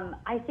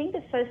I think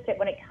the first step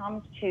when it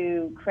comes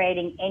to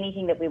creating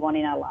anything that we want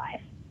in our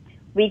life,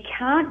 we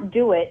can't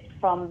do it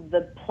from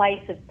the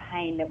place of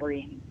pain that we're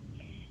in.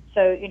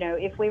 So,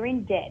 if we're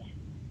in debt,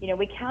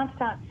 we can't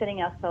start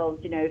setting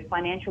ourselves,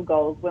 financial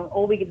goals when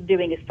all we're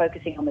doing is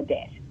focusing on the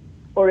debt.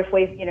 Or if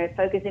we're,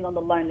 focusing on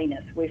the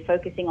loneliness, we're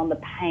focusing on the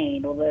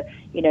pain or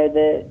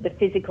the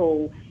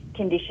physical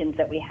conditions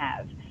that we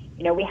have.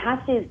 We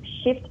have to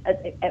shift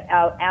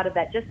out of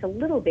that just a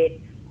little bit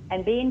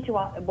and be into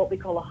what we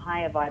call a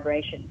higher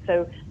vibration.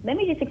 So let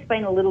me just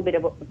explain a little bit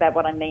about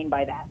what I mean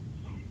by that.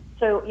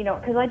 So,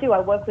 because I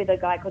work with a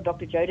guy called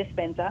Dr. Joe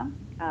Dispenza.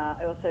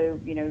 I also,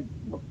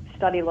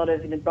 study a lot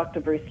of Dr.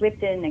 Bruce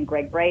Lipton and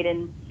Greg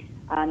Braden.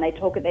 And they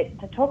talk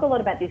a lot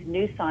about this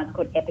new science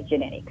called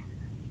epigenetics,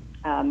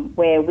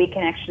 where we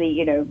can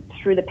actually,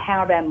 through the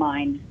power of our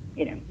mind,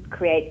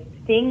 create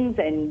things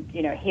and,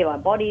 heal our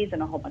bodies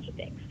and a whole bunch of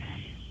things.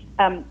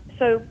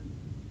 So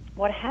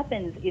what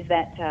happens is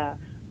that,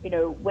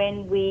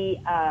 when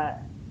we,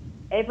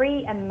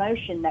 every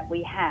emotion that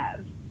we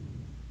have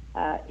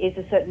is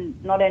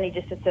not only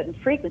just a certain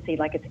frequency,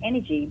 like it's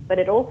energy, but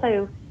it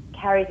also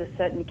carries a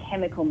certain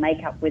chemical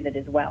makeup with it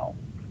as well.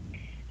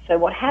 So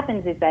what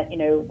happens is that,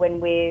 when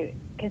we're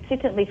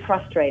consistently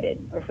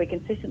frustrated, or if we're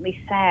consistently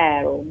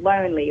sad or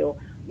lonely, or,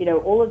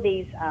 all of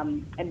these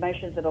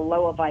emotions that are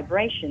lower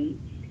vibration,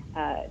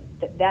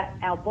 that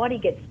our body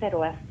gets fed,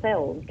 or our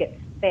cells get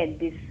fed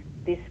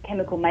this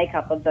chemical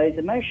makeup of those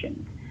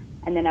emotions,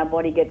 and then our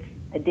body gets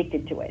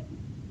addicted to it.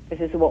 This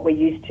is what we're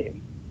used to.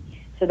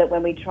 So that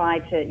when we try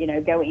to,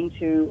 go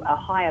into a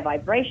higher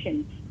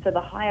vibration, so the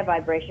higher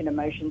vibration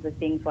emotions are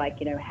things like,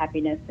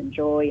 happiness and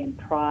joy and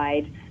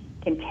pride,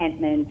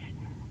 contentment,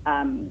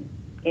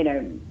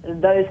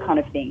 those kind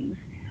of things,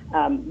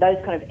 those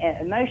kind of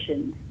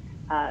emotions.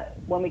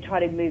 When we try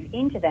to move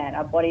into that,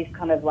 our body's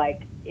kind of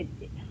like,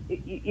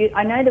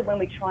 I know that when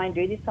we try and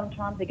do this,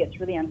 sometimes it gets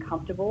really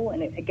uncomfortable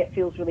and it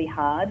feels really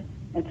hard.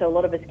 And so a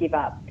lot of us give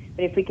up.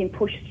 But if we can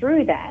push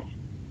through that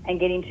and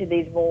get into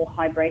these more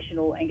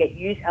vibrational and get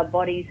our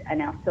bodies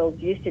and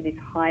ourselves used to this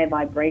higher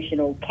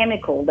vibrational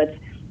chemical that's,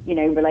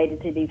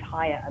 related to these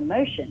higher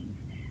emotions,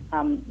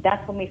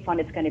 that's when we find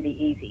it's going to be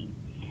easy.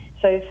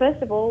 So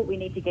first of all, we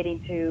need to get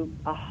into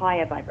a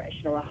higher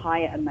vibration or a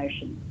higher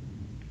emotion.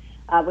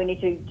 We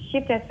need to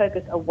shift our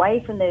focus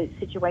away from the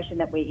situation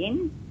that we're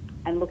in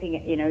and looking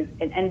at,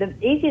 and the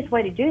easiest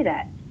way to do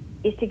that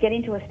is to get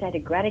into a state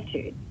of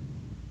gratitude,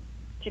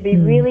 to be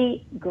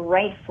really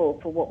grateful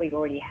for what we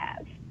already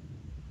have.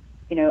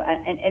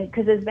 And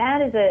because as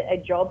bad as a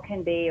job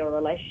can be or a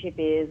relationship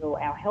is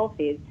or our health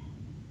is,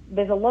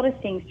 there's a lot of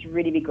things to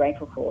really be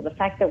grateful for. The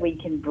fact that we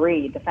can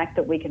breathe, the fact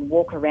that we can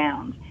walk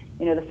around,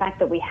 the fact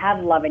that we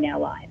have love in our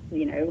life,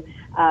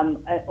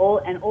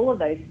 all of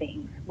those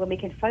things. When we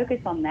can focus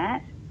on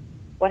that,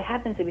 what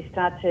happens is we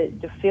start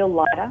to feel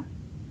lighter.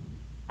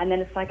 And then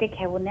it's like,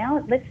 okay, well,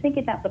 now let's think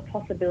about the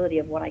possibility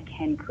of what I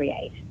can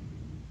create.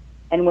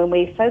 And when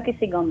we're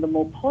focusing on the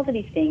more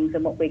positive things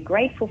and what we're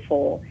grateful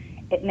for,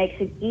 it makes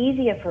it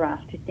easier for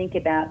us to think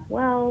about,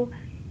 well,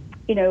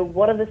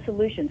 what are the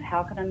solutions?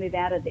 How can I move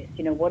out of this?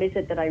 What is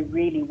it that I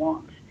really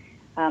want?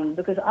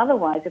 Because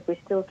otherwise, if we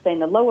still stay in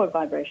the lower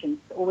vibrations,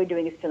 all we're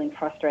doing is feeling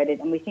frustrated,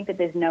 and we think that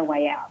there's no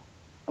way out.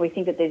 We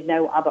think that there's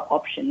no other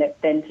option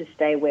than to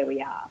stay where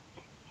we are.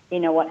 You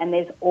know what? And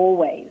there's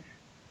always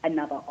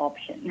another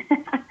option.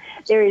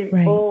 There is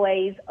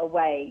always a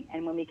way,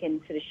 and when we can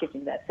sort of shift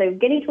into that. So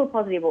getting to a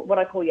positive, what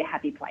I call your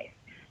happy place.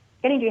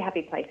 Getting to your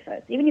happy place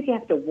first. Even if you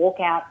have to walk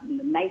out in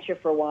the nature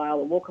for a while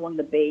or walk along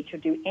the beach or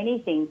do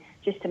anything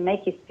just to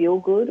make you feel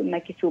good and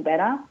make you feel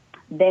better,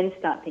 then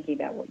start thinking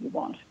about what you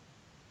want.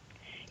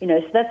 So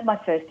that's my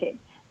first tip.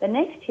 The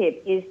next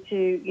tip is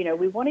to,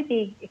 we want to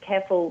be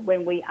careful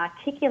when we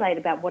articulate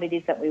about what it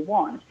is that we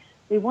want.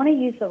 We want to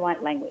use the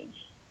right language.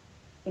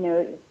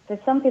 For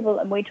some people,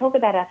 and we talk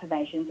about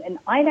affirmations, and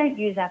I don't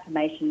use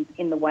affirmations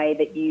in the way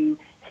that you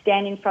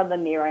stand in front of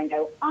the mirror and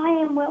go, I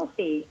am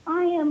wealthy,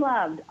 I am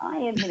loved, I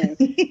am, when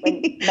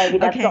maybe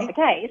that's not the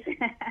case.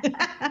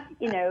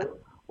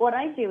 What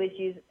I do is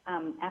use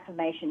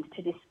affirmations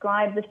to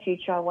describe the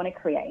future I want to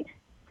create,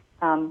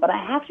 but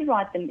I have to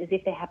write them as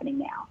if they're happening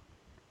now,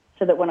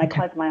 so that when I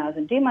close my eyes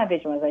and do my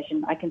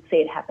visualization, I can see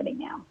it happening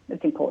now.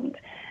 It's important.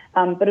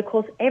 But, of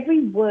course,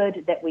 every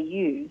word that we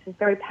use is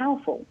very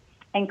powerful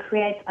and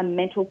creates a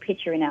mental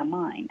picture in our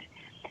mind.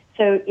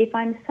 So if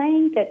I'm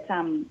saying that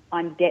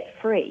I'm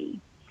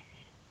debt-free,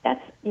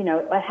 that's,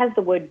 it has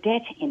the word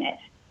debt in it.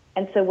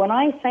 And so when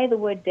I say the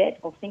word debt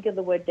or think of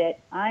the word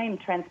debt, I am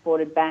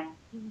transported back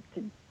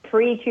to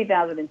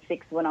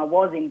pre-2006 when I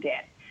was in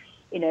debt,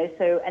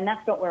 and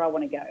that's not where I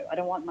want to go. I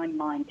don't want my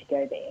mind to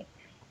go there.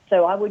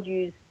 So I would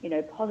use,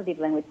 positive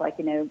language like,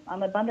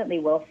 I'm abundantly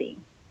wealthy.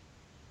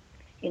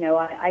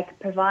 I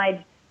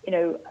provide,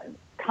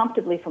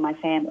 comfortably for my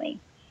family.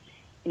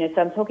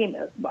 So I'm talking,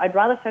 I'd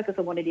rather focus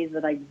on what it is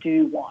that I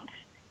do want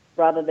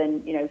rather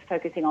than,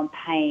 focusing on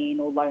pain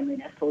or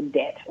loneliness or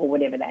debt or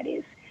whatever that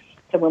is.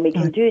 So when we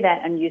can do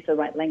that and use the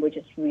right language,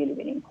 it's really,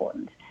 really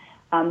important.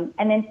 And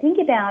then think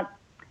about,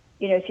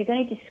 if you're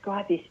going to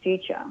describe this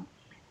future,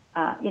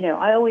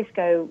 I always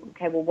go,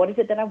 okay, well, what is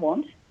it that I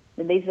want?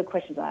 And these are the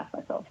questions I ask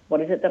myself.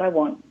 What is it that I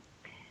want?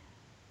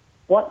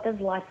 What does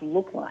life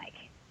look like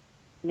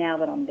now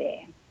that I'm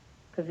there?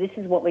 Because this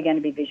is what we're going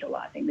to be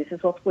visualizing. This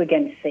is what we're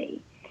going to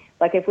see.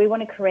 Like if we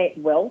want to create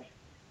wealth,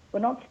 we're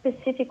not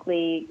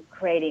specifically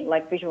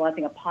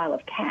visualizing a pile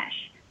of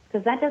cash,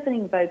 because that doesn't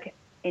invoke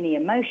any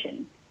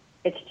emotion.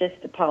 It's just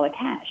a pile of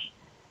cash.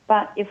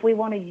 But if we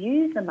want to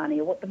use the money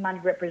or what the money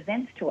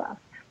represents to us,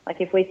 like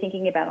if we're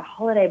thinking about a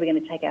holiday we're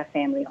going to take our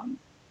family on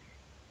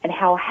and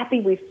how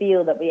happy we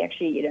feel that we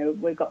actually,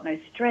 we've got no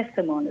stress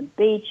and we're on the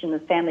beach and the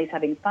family's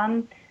having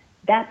fun,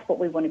 that's what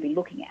we want to be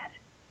looking at.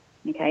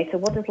 Okay, so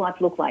what does life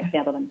look like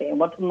now that I'm there?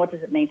 What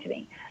does it mean to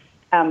me?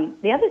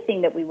 The other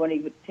thing that we want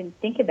to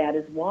think about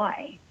is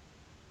why.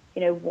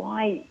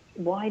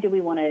 Why do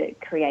we want to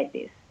create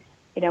this?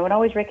 And I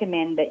always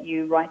recommend that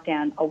you write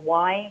down a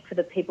why for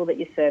the people that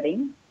you're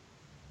serving,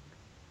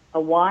 a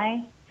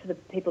why for the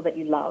people that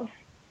you love,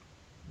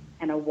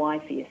 and a why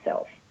for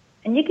yourself.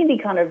 And you can be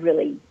kind of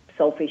really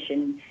selfish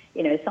and,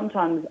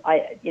 sometimes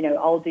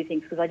I'll do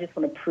things because I just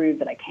want to prove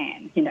that I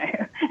can,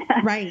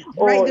 Right.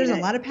 Or, right. There's a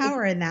lot of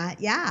power in that.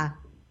 Yeah.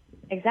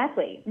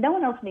 Exactly. No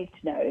one else needs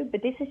to know,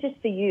 but this is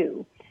just for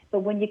you.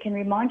 But when you can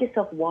remind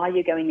yourself why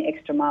you're going the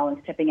extra mile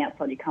and stepping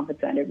outside your comfort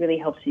zone, it really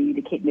helps you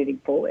to keep moving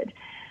forward.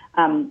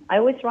 I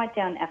always write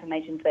down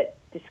affirmations that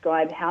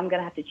describe how I'm going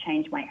to have to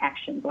change my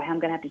actions or how I'm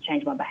going to have to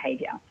change my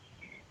behavior.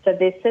 So if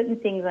there's certain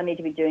things I need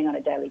to be doing on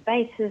a daily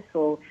basis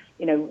or,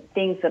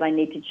 things that I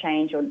need to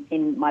change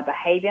in my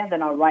behavior,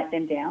 then I'll write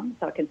them down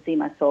so I can see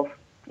myself,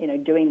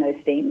 doing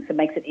those things. It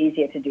makes it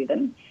easier to do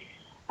them.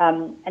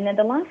 And then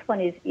the last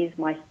one is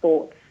my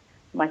thoughts,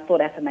 my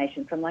thought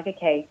affirmations. So I'm like,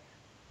 okay,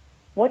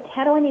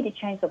 how do I need to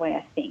change the way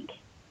I think?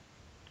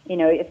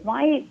 If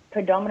my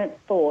predominant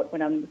thought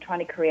when I'm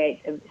trying to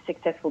create a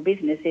successful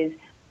business is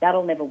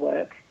that'll never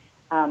work,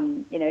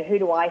 Who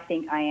do I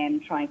think I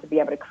am trying to be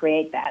able to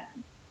create that?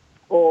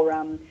 Or,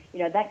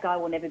 that guy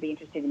will never be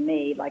interested in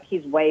me. Like,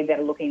 he's way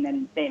better looking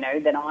than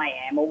I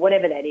am, or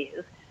whatever that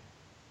is.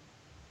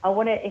 I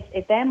want to,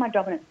 if they're my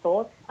dominant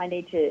thoughts, I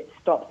need to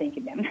stop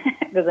thinking them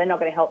because they're not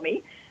going to help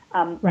me.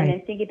 And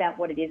then think about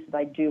what it is that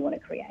I do want to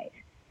create.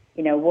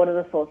 What are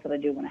the thoughts that I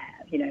do want to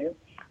have,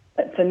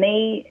 But for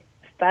me,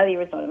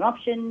 failure is not an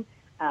option.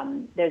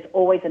 There's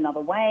always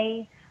another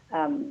way.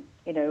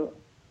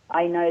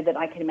 I know that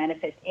I can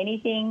manifest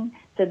anything.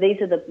 So these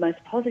are the most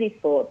positive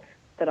thoughts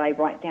that I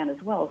write down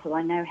as well, so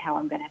I know how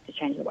I'm going to have to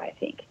change the way I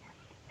think.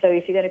 So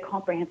if you're going to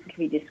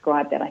comprehensively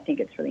describe that, I think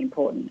it's really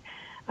important.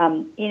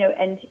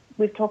 And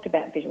we've talked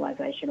about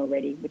visualization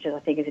already, which I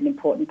think is an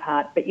important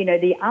part. But,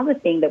 the other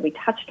thing that we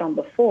touched on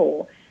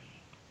before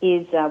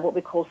is what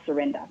we call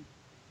surrender,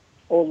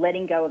 or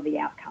letting go of the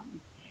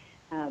outcome.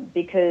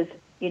 Because,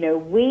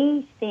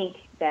 we think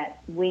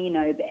that we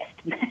know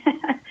best.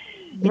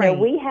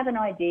 We have an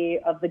idea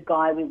of the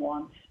guy we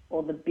want,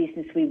 or the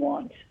business we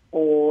want,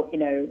 or,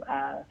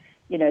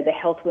 the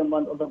health we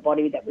want, or the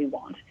body that we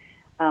want.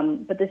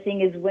 But the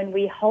thing is, when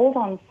we hold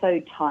on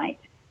so tight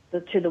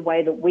to the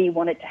way that we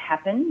want it to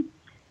happen,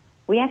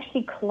 we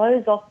actually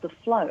close off the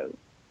flow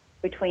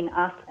between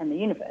us and the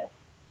universe.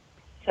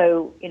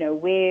 So,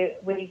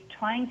 we're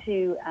trying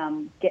to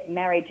get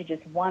married to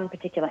just one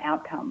particular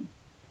outcome.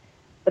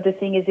 But the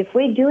thing is, if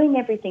we're doing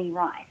everything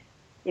right,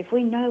 if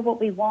we know what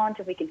we want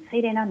and we can see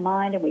it in our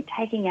mind and we're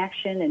taking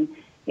action and,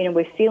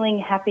 we're feeling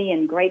happy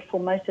and grateful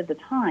most of the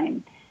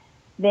time,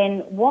 then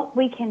what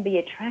we can be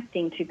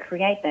attracting to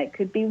create that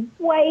could be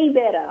way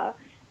better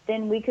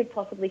than we could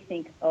possibly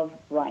think of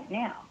right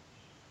now.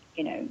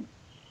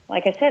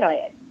 Like I said,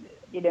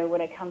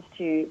 when it comes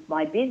to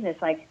my business,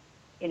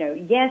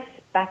 yes,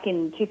 back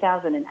in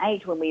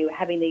 2008 when we were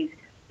having these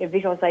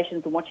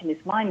visualizations and watching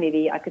this mind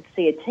movie, I could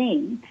see a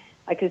team.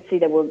 I could see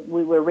that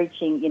we were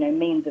reaching,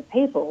 millions of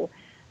people,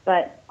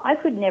 but I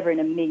could never in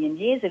a million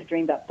years have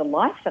dreamed up the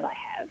life that I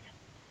have.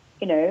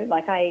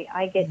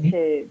 I get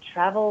to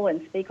travel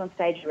and speak on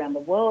stage around the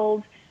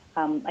world.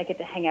 I get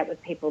to hang out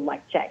with people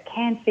like Jack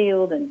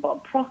Canfield and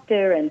Bob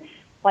Proctor, and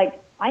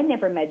I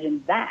never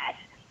imagined that.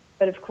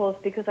 But of course,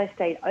 because I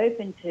stayed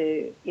open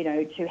to,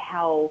 to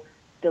how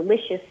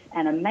delicious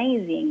and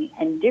amazing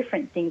and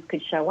different things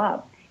could show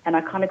up, and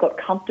I kind of got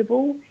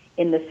comfortable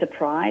in the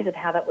surprise of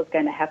how that was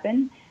going to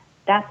happen,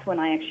 that's when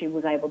I actually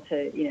was able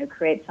to,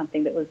 create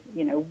something that was,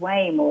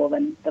 way more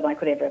than I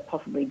could ever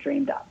possibly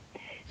dreamed up.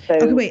 So,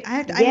 okay, wait,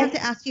 I have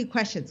to ask you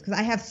questions because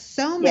I have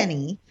so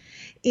many,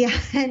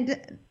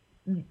 and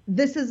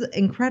this is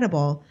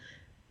incredible.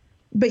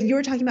 But you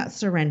were talking about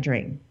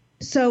surrendering.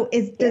 So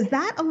does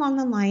that along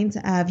the lines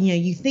of,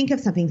 you think of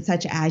something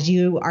such as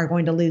you are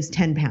going to lose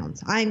 10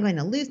 pounds. I'm going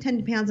to lose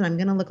 10 pounds and I'm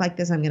going to look like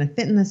this. I'm going to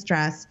fit in this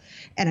dress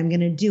and I'm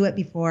going to do it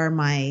before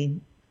my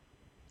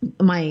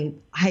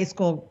high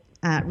school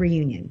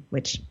reunion,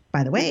 which,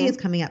 by the way, is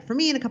coming up for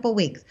me in a couple of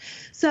weeks.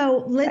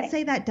 So let's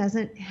say that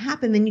doesn't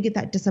happen. Then you get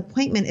that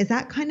disappointment. Is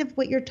that kind of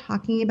what you're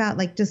talking about?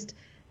 Like, just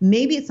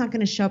maybe it's not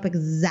going to show up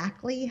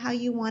exactly how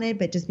you wanted,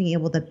 but just being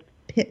able to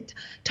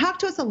talk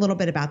to us a little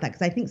bit about that.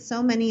 Because I think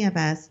so many of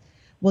us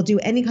will do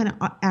any kind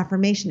of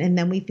affirmation and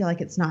then we feel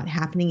like it's not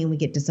happening and we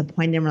get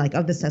disappointed and we're like,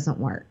 oh, this doesn't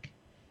work.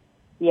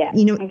 Yeah.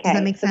 Does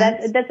that make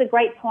sense? So that's a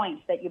great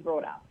point that you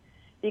brought up,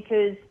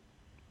 because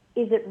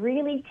is it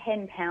really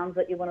 10 pounds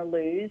that you want to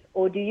lose,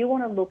 or do you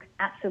want to look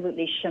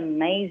absolutely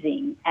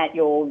shamazing at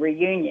your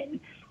reunion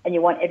and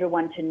you want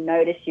everyone to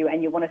notice you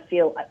and you want to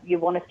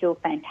feel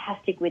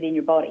fantastic within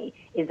your body?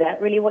 Is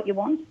that really what you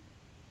want?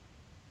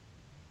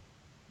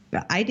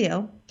 I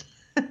do.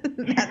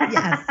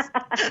 Yes.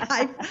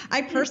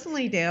 I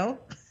personally do.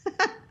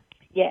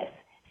 Yes.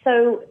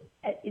 So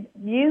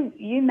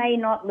you may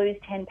not lose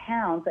 10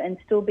 pounds and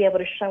still be able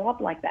to show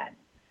up like that.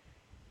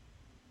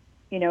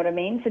 You know what I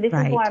mean? So this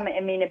is why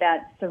I mean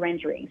about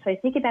surrendering. So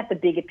think about the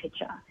bigger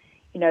picture.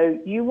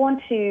 You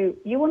want to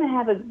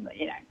have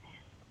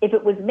if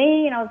it was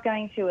me and I was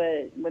going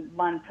to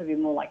one probably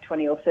more like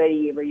 20 or 30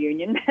 year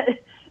reunion,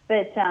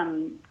 but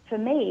for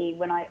me,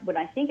 when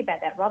I think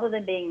about that, rather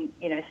than being,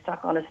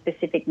 stuck on a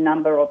specific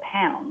number or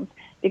pounds,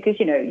 because,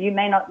 you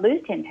may not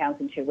lose 10 pounds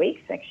in 2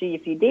 weeks. Actually,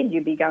 if you did,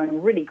 you'd be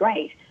going really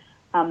great.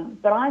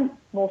 But I'm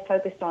more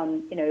focused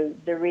on,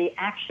 the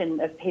reaction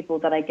of people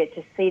that I get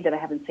to see that I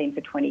haven't seen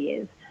for 20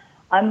 years.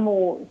 I'm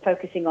more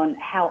focusing on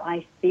how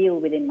I feel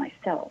within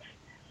myself.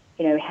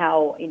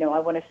 How, I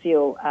want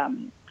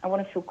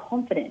to feel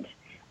confident,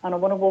 and I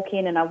want to walk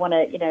in and I want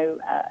to,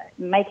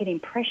 make an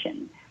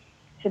impression.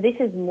 So this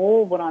is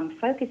more what I'm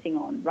focusing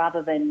on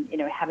rather than,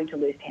 having to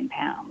lose 10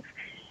 pounds.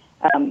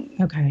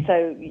 Okay.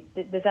 So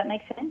does that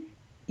make sense?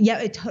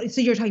 Yeah.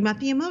 So you're talking about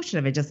the emotion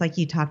of it, just like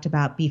you talked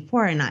about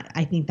before. And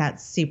I think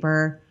that's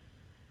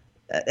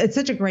it's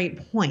such a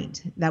great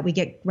point that we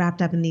get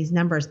wrapped up in these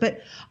numbers.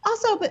 But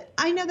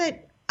I know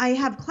that I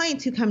have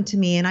clients who come to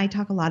me and I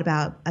talk a lot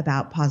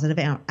about positive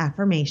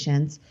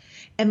affirmations.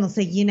 And they'll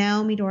say,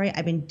 Midori,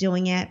 I've been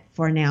doing it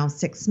for now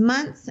 6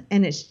 months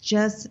and it's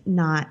just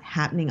not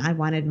happening. I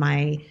wanted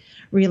my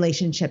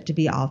relationship to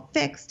be all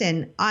fixed.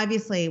 And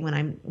obviously when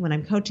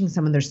I'm coaching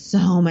someone, there's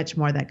so much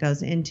more that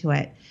goes into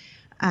it.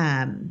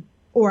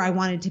 Or I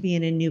wanted to be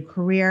in a new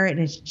career and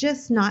it's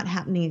just not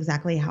happening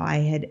exactly how I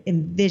had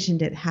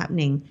envisioned it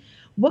happening.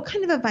 What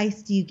kind of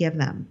advice do you give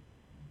them?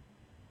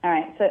 All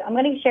right. So I'm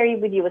going to share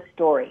with you a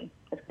story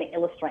that's going to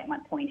illustrate my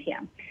point here.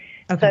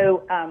 Okay.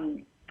 So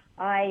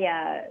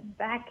I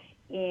back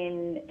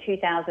in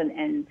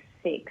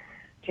 2006,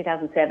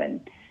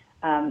 2007,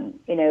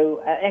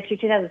 actually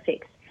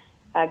 2006,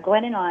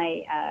 Glenn and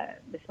I,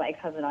 this is my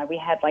ex-husband and I, we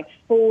had like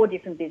 4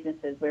 different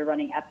businesses we were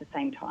running at the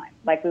same time.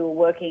 Like we were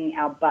working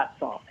our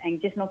butts off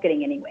and just not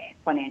getting anywhere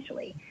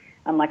financially.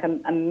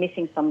 I'm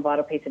missing some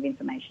vital piece of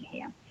information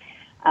here.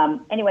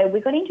 Anyway,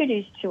 we got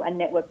introduced to a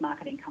network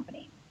marketing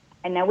company.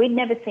 And now we'd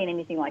never seen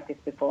anything like this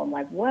before. I'm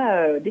like,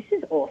 whoa, this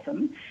is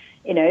awesome.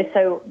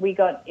 So we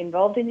got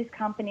involved in this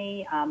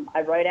company.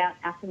 I wrote out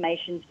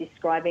affirmations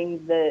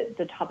describing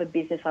the type of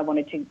business I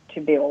wanted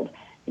to build.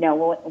 I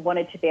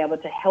wanted to be able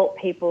to help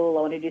people.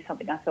 I wanted to do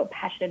something I felt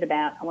passionate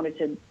about. I wanted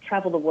to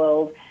travel the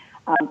world.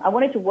 I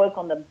wanted to work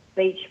on the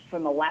beach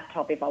from a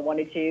laptop if I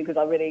wanted to, because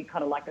I really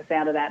kind of like the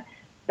sound of that.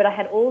 But I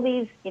had all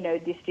these,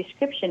 this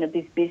description of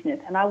this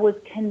business, and I was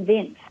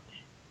convinced,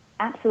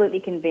 absolutely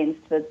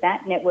convinced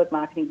that network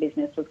marketing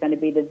business was going to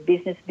be the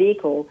business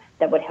vehicle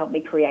that would help me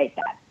create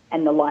that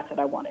and the life that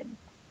I wanted.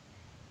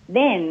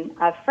 Then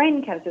a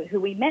friend comes to us, who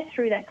we met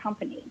through that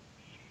company.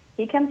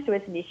 He comes to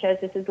us and he shows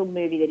us this little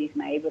movie that he's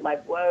made. We're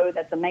like, whoa,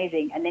 that's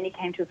amazing. And then he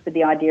came to us with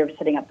the idea of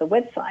setting up the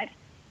website,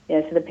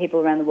 so that people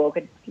around the world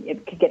could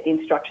get the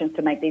instructions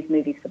to make these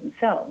movies for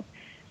themselves.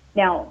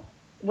 Now,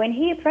 when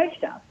he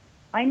approached us,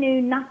 I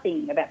knew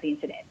nothing about the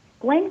internet.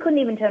 Glenn couldn't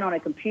even turn on a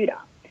computer.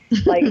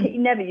 Like, he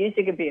never used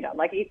a computer.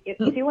 Like,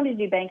 if he wanted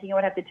to do banking, I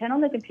would have to turn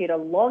on the computer,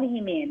 log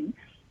him in,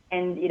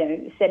 and,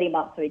 set him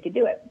up so he could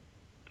do it.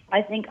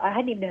 I think I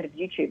hadn't even heard of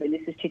YouTube, and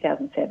this is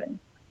 2007.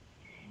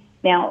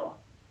 Now,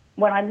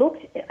 when I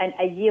looked,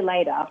 a year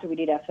later, after we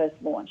did our first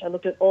launch, I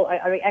looked at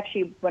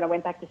actually, when I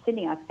went back to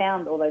Sydney, I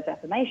found all those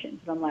affirmations.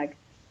 And I'm like,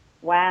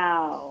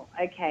 wow,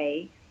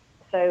 okay.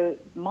 So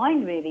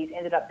Mind Movies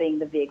ended up being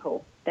the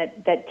vehicle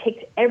that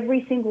ticked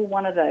every single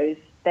one of those,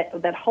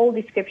 that whole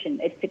description.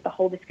 It fit the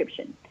whole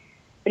description.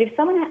 But if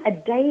someone a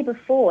day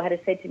before had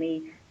said to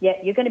me, yeah,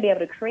 you're going to be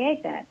able to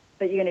create that,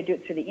 but you're going to do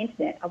it through the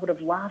internet, I would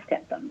have laughed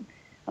at them.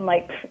 I'm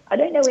like, I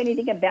don't know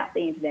anything about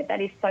the internet.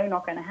 That is so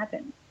not going to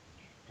happen.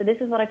 So this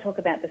is what I talk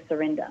about, the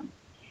surrender.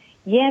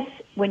 Yes,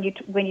 when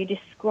you're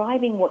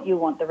describing what you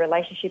want, the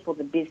relationship or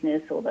the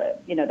business or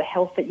the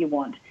health that you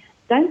want,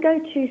 don't go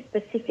too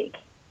specific.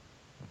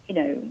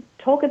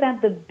 Talk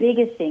about the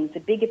bigger things,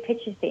 the bigger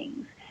picture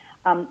things.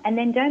 And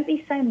then don't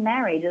be so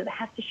married that it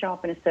has to show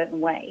up in a certain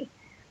way.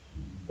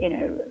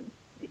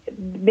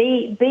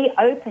 Be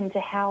open to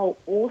how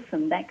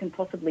awesome that can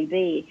possibly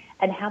be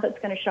and how that's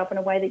going to show up in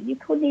a way that you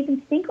couldn't even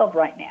think of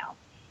right now.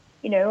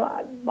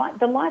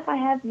 The life I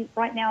have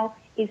right now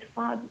is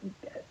far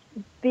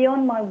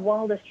beyond my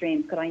wildest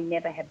dreams. Could I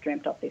never have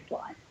dreamt of this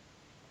life?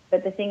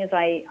 But the thing is,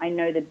 I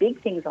know the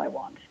big things I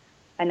want.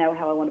 I know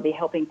how I want to be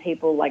helping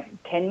people, like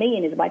 10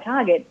 million is my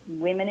target,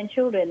 women and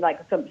children,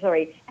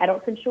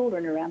 adults and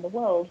children around the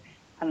world,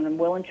 and I'm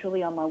well and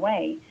truly on my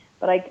way.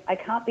 But I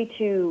can't be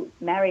too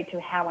married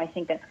to how I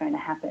think that's going to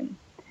happen,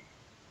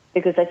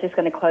 because that's just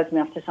going to close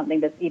me off to something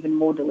that's even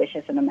more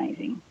delicious and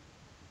amazing.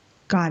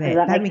 Got it. Does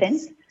that make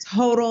makes sense?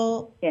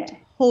 Total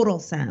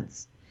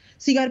sense.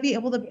 So you got to be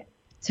able to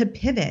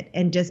pivot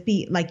and just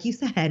be, like you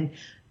said,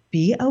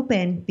 be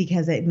open,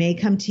 because it may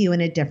come to you in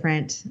a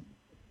different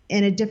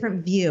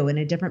view, in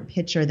a different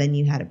picture than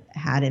you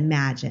had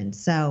imagined.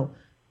 So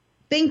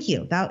thank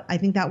you. I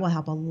think that will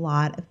help a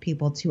lot of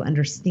people to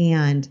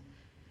understand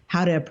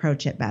how to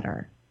approach it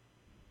better.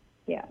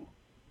 Yeah.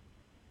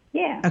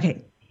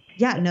 Okay.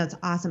 Yeah, no, it's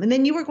awesome. And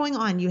then you were going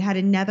on, you had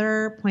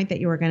another point that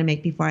you were going to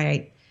make before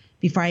I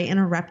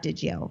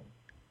interrupted you.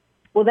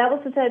 Well, that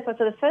was the third point.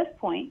 So the first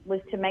point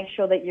was to make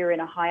sure that you're in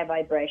a higher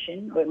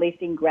vibration, or at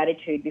least in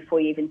gratitude, before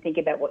you even think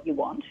about what you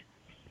want.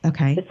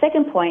 Okay. The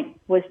second point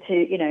was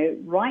to,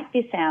 write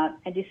this out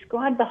and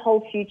describe the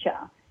whole future.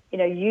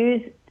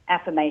 Use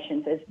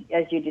affirmations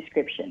as your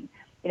description.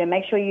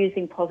 Make sure you're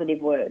using positive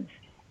words.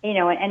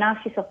 And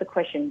ask yourself the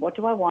question, what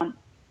do I want?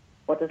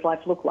 What does life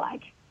look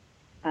like?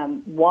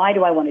 Why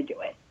do I want to do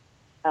it?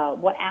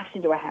 What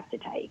action do I have to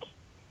take?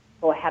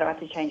 Or how do I have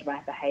to change my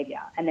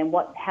behavior? And then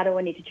how do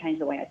I need to change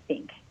the way I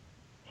think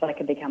so I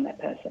can become that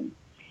person?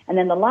 And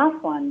then the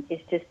last one is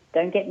just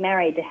don't get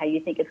married to how you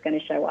think it's going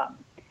to show up.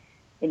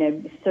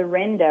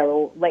 Surrender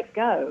or let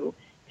go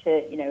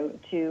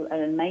to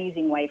an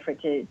amazing way for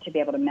it to be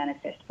able to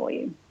manifest for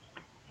you.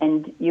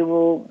 And you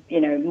will,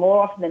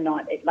 more often than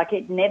not,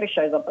 it never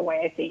shows up the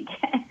way I think.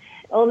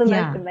 All the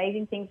most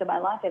amazing things in my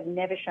life have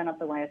never shown up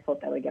the way I thought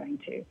they were going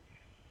to.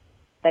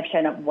 They've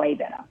shown up way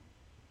better.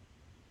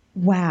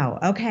 Wow.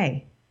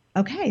 Okay.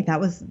 That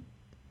was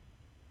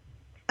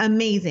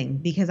amazing,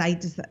 because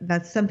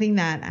that's something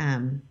that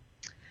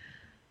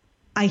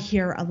I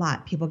hear a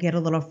lot. People get a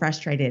little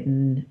frustrated,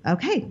 and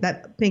okay,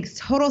 that makes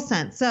total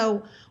sense.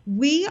 So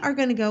we are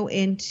going to go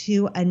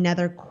into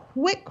another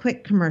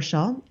quick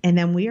commercial, and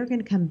then we are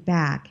going to come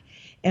back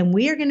and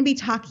we are going to be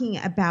talking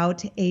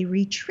about a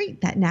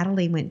retreat that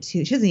Natalie went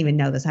to. She doesn't even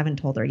know this. I haven't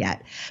told her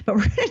yet, but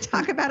we're going to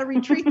talk about a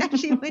retreat that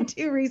she went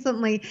to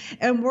recently,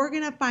 and we're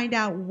going to find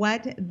out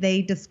what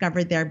they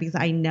discovered there because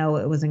I know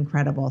it was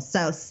incredible.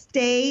 So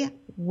stay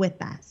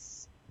with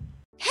us.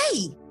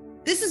 Hey,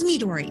 this is me,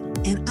 Dory,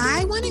 and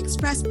I want to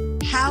express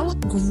how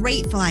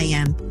grateful I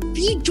am for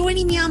you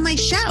joining me on my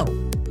show.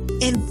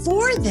 And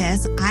for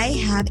this, I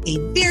have a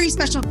very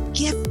special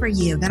gift for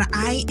you that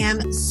I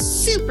am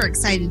super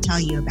excited to tell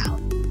you about.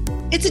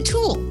 It's a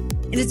tool,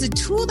 and it's a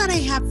tool that I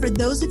have for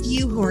those of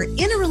you who are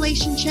in a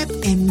relationship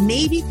and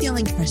maybe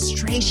feeling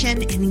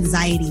frustration and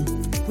anxiety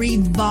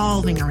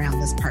revolving around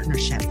this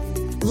partnership,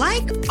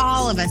 like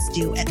all of us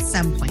do at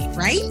some point,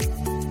 right?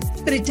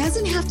 But it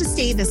doesn't have to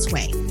stay this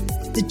way.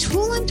 The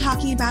tool I'm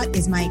talking about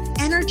is my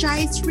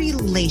Energized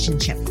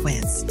Relationship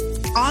Quiz.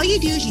 All you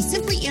do is you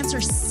simply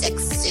answer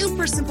 6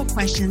 super simple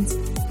questions,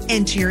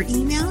 enter your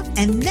email,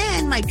 and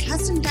then my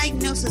custom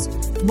diagnosis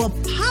will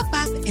pop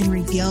up and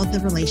reveal the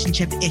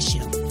relationship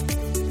issue.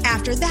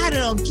 After that,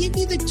 it'll give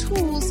you the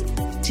tools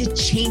to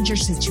change your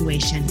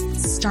situation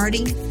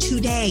starting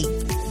today,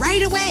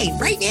 right away,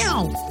 right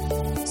now.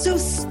 So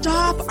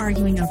stop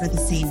arguing over the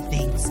same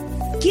things.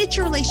 Get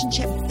your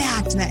relationship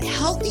back to that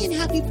healthy and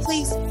happy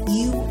place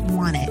you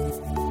want it,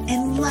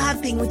 and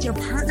love being with your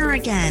partner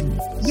again.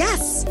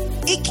 Yes,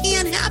 it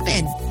can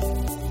happen.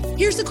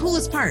 Here's the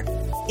coolest part.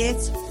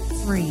 It's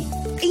free.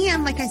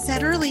 And like I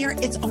said earlier,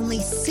 it's only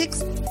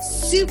 6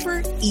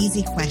 super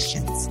easy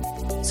questions.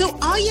 So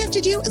all you have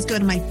to do is go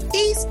to my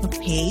Facebook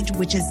page,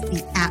 which is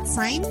the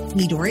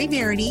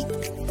 @MeDoryVerity,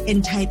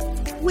 and type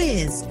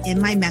quiz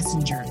in my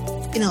messenger,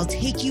 and it'll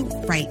take you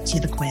right to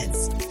the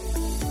quiz.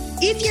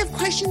 If you have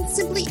questions,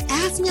 simply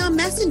ask me on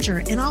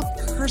Messenger and I'll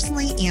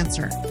personally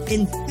answer.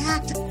 In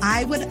fact,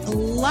 I would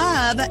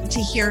love to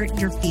hear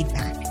your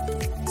feedback.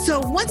 So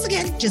once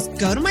again, just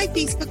go to my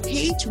Facebook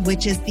page,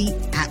 which is the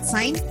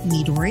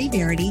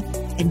 @MeDoryVerity,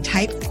 and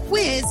type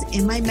quiz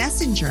in my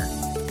Messenger.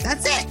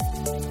 That's it.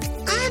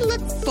 I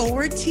look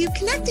forward to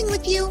connecting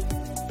with you.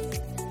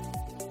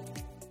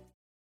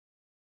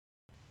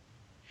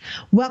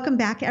 Welcome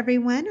back,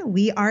 everyone.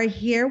 We are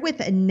here with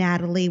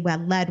Natalie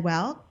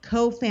Ledwell,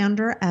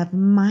 co-founder of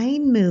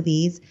Mind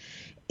Movies.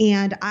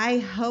 And I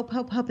hope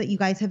that you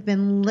guys have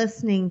been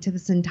listening to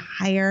this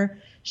entire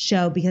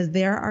show, because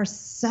there are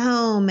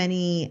so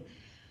many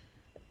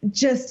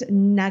just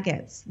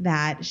nuggets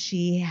that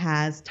she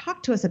has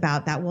talked to us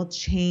about that will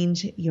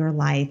change your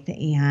life.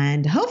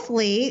 And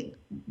hopefully,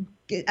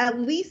 at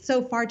least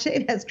so far today,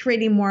 it has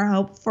created more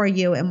hope for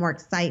you and more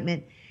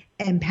excitement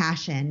and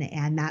passion,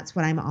 and that's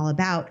what I'm all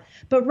about.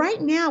 But right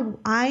now,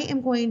 I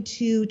am going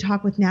to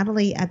talk with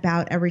Natalie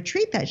about a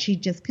retreat that she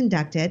just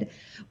conducted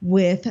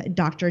with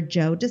Dr.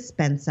 Joe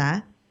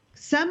Dispenza.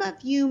 Some of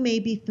you may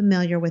be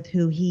familiar with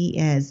who he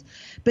is,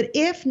 but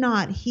if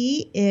not,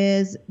 he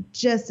is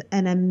just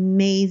an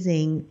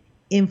amazing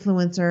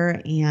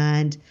influencer,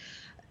 and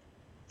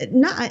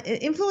not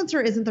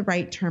influencer isn't the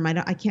right term.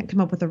 I can't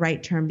come up with the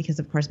right term because,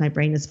 of course, my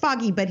brain is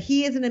foggy, but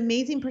he is an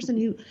amazing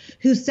person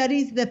who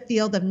studies the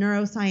field of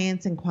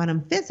neuroscience and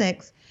quantum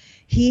physics.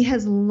 He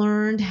has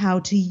learned how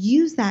to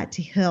use that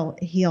to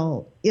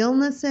heal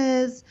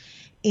illnesses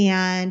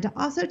and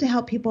also to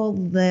help people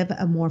live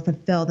a more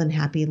fulfilled and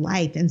happy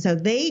life. And so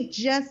they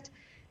just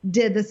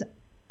did this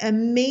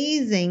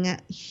amazing,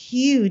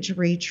 huge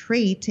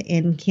retreat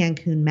in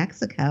Cancun,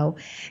 Mexico.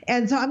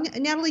 And so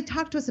Natalie,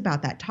 talk to us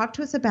about that. Talk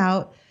to us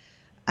about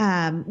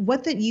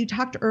you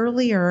talked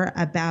earlier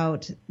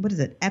about, what is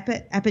it?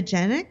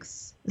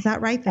 Epigenetics? Is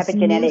that right? This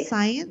Epigenetics. New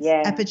science?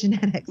 Yeah.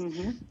 Epigenetics.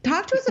 Mm-hmm.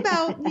 Talk to us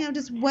about,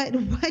 just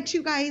what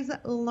you guys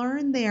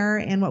learned there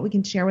and what we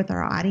can share with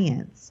our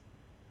audience.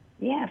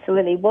 Yeah,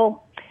 absolutely.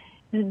 Well,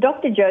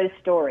 Dr. Joe's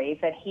story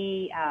is that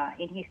he,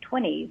 in his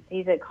 20s,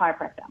 he's a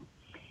chiropractor.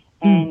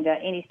 And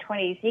in his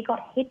 20s, he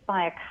got hit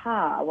by a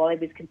car while he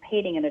was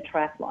competing in a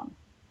triathlon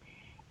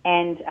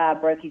and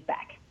broke his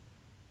back.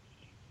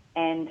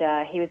 And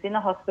he was in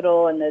the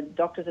hospital, and the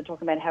doctors are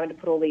talking about having to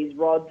put all these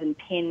rods and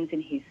pins in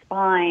his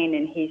spine,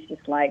 and he's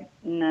just like,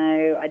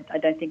 no, I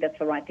don't think that's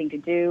the right thing to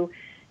do.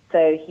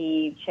 So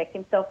he checked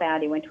himself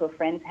out. He went to a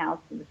friend's house.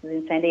 This was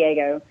in San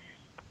Diego.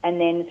 And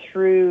then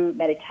through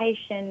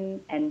meditation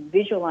and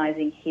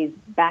visualizing his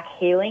back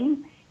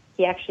healing,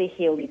 he actually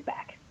healed his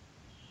back.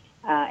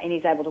 And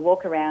he's able to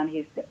walk around.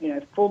 He's,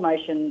 full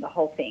motion, the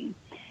whole thing.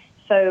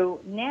 So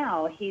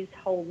now his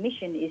whole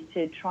mission is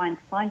to try and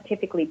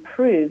scientifically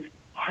prove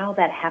how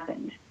that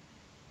happened.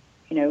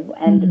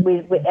 And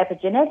with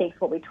epigenetics,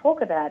 what we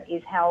talk about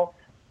is how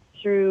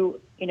through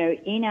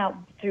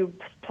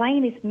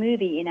playing this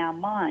movie in our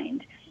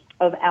mind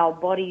of our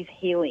body's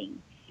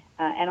healing.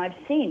 And I've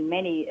seen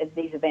many of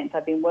these events.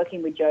 I've been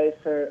working with Joe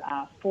for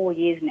 4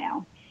 years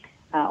now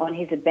on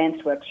his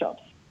advanced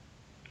workshops.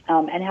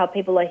 And how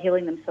people are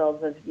healing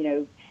themselves of,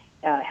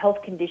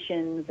 health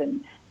conditions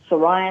and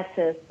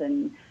psoriasis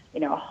and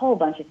a whole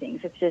bunch of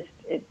things. It's just,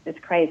 it's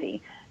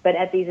crazy. But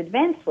at these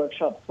advanced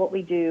workshops, what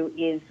we do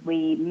is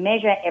we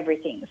measure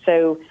everything.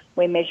 So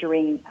we're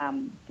measuring,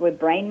 we're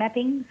brain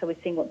mapping, so we're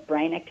seeing what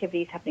brain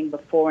activity is happening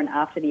before and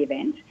after the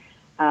event.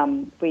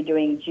 We're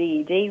doing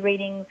GED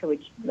readings, so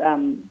it's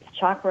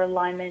chakra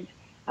alignment,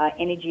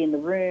 energy in the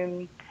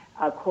room,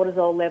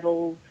 cortisol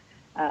levels,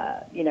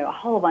 a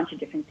whole bunch of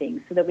different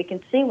things, so that we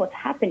can see what's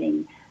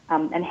happening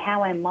and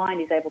how our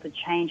mind is able to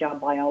change our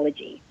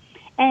biology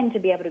and to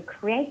be able to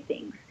create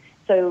things.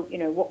 So,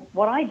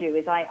 what I do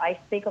is I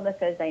speak on the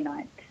Thursday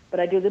night, but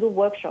I do little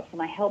workshops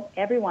and I help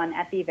everyone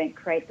at the event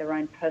create their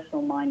own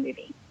personal mind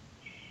movie.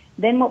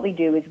 Then what we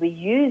do is we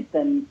use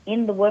them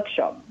in the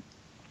workshop.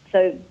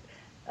 So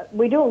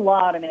we do a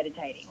lot of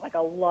meditating, like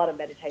a lot of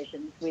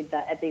meditations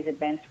at these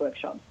advanced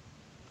workshops.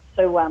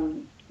 So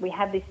we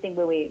have this thing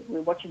where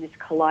we're watching this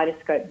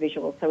kaleidoscope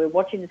visual. So we're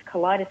watching this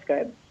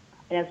kaleidoscope,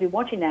 and as we're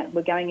watching that,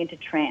 we're going into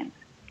trance,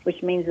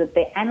 which means that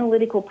the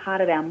analytical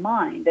part of our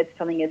mind that's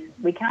telling us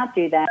we can't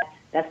do that,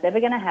 that's never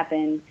going to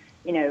happen,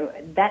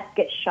 that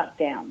gets shut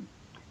down.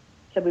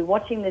 So we're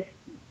watching this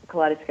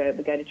kaleidoscope,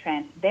 we go to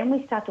trance, then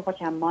we start to watch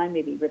our mind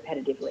movie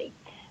repetitively.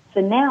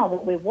 So now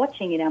what we're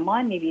watching in our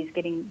mind movie is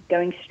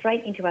going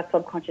straight into our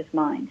subconscious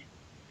mind.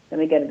 Then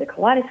we go to the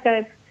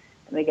kaleidoscope,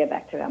 then we go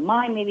back to our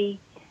mind movie,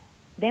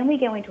 then we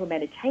go into a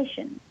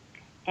meditation.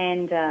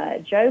 And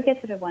Joe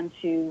gets everyone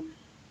to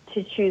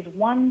choose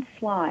one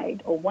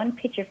slide or one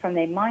picture from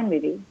their mind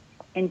movie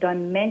and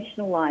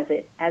dimensionalize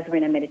it as we're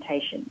in a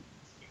meditation.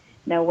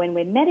 Now, when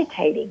we're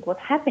meditating,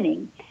 what's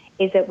happening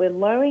is that we're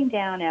lowering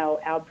down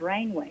our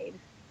brain waves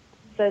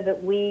so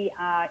that we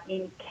are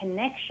in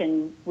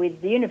connection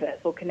with the universe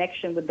or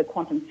connection with the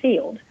quantum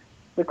field.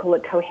 We call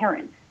it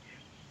coherence.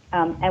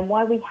 And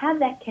while we have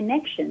that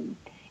connection,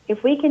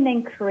 if we can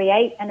then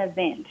create an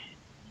event,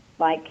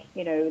 like,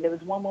 there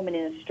was one woman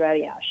in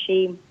Australia,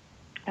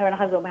 her and her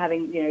husband were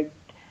having,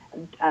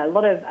 a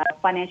lot of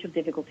financial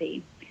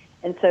difficulty.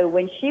 And so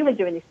when she was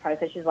doing this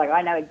process, she's like,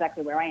 I know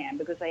exactly where I am,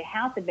 because her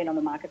house had been on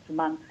the market for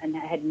months and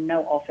had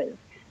no offers.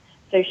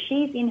 So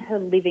she's in her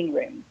living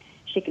room.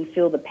 She can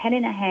feel the pen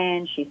in her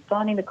hand. She's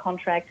signing the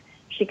contract.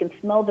 She can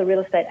smell the real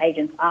estate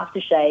agent's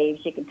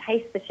aftershave. She can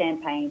taste the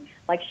champagne.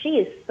 Like, she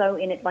is so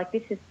in it. Like,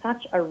 this is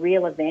such a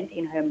real event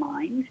in her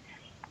mind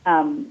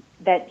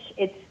that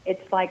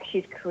it's like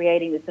she's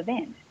creating this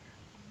event.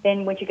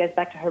 Then when she goes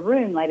back to her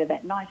room later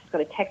that night, she's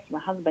got a text from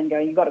her husband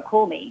going, "You've got to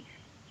call me."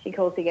 She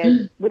calls, he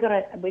goes, we got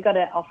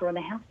to offer on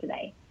the house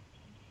today.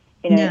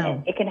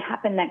 No. It can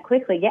happen that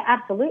quickly. Yeah,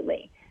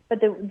 absolutely.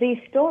 But these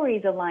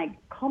stories are like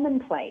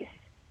commonplace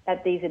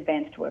at these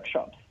advanced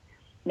workshops,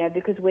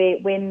 because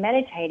we're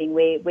meditating,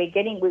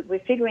 we're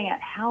figuring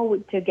out how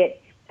to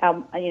get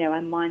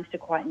our minds to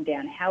quieten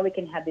down, how we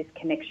can have this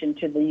connection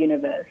to the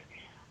universe,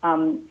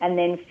 and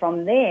then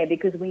from there,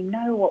 because we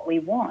know what we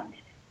want,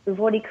 we've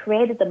already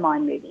created the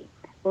mind movie.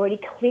 We're already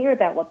clear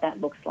about what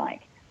that looks like.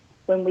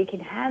 When we can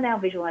have our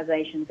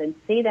visualizations and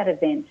see that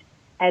event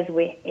as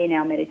we're in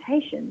our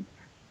meditations,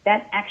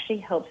 that actually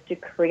helps to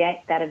create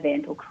that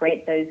event or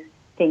create those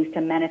things to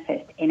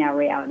manifest in our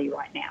reality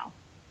right now.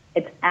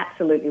 It's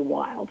absolutely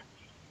wild.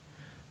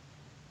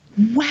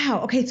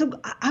 Wow. Okay. So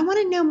I want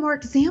to know more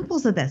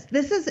examples of this.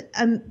 This is,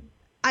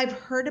 I've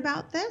heard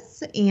about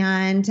this,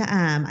 and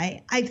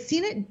I've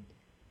seen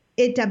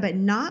it done, but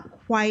not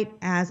quite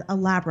as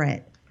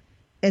elaborate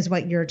as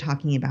what you're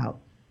talking about.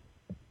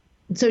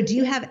 So do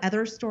you have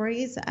other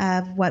stories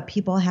of what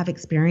people have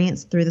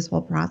experienced through this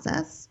whole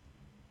process?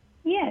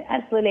 Yeah,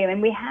 absolutely. I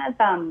mean, we have,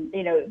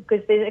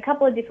 because there's a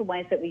couple of different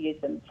ways that we use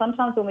them.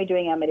 Sometimes when we're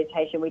doing our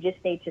meditation, we just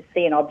need to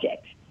see an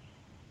object.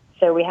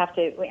 So we have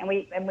to,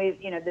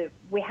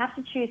 we have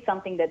to choose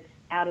something that's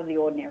out of the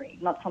ordinary,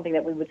 not something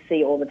that we would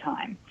see all the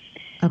time.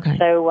 Okay.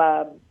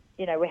 So,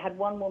 we had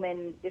one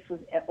woman, this was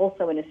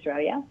also in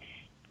Australia.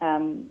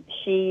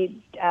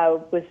 She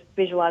was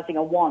visualizing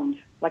a wand,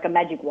 like a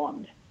magic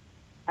wand.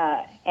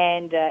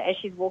 And as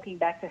she's walking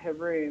back to her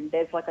room,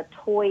 there's like a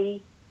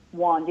toy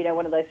wand,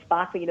 one of those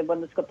sparkly, one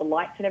that's got the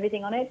lights and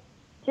everything on it,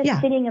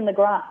 sitting in the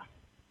grass.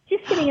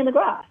 Just sitting in the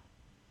grass.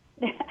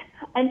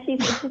 And she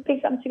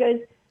picks up and she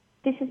goes,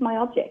 "This is my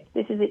object.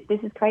 This is it.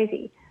 This is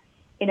crazy."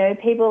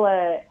 People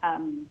are,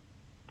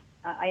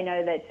 I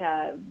know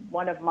that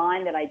one of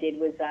mine that I did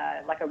was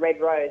like a red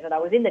rose, and I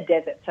was in the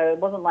desert, so it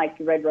wasn't like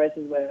red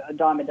roses were a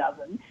dime a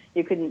dozen.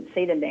 You couldn't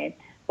see them there.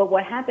 But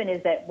what happened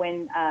is that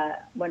when I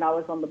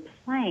was on the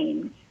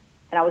plane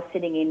and I was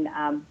sitting in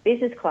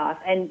business class,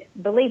 and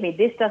believe me,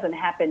 this doesn't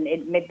happen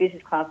in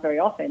business class very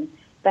often.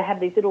 They have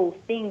these little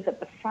things at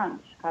the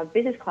front of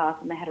business class,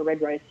 and they had a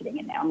red rose sitting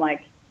in there. I'm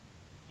like,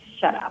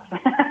 shut up.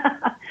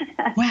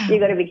 Wow. You've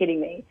got to be kidding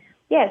me.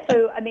 Yeah,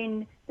 so, I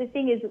mean, the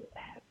thing is,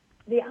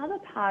 the other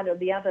part of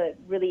the other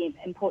really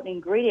important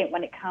ingredient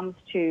when it comes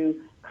to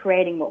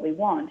creating what we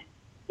want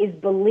is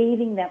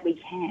believing that we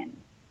can.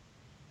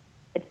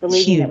 It's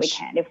believing that we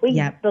can. If we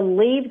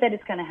believe that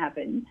it's going to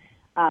happen,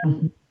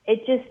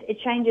 it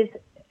changes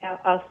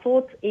our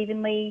thoughts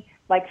evenly.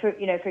 Like, for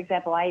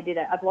example,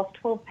 I've lost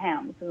 12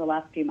 pounds in the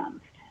last few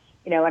months.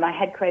 And I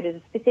had created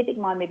a specific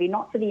mind movie,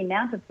 not for the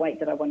amount of weight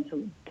that I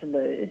wanted to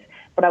lose,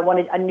 but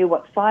I knew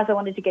what size I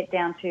wanted to get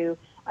down to.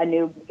 I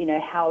knew,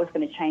 how I was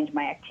going to change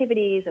my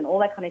activities and all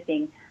that kind of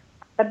thing.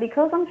 But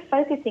because I'm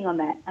focusing on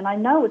that, and I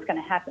know it's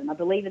going to happen, I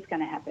believe it's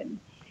going to happen,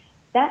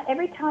 that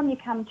every time you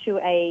come to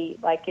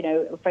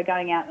if we're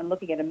going out and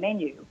looking at a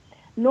menu,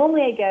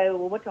 normally I go,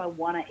 well, what do I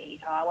want to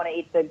eat? Oh, I want to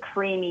eat the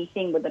creamy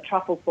thing with the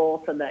truffle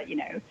sauce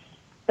or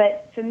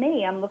But for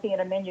me, I'm looking at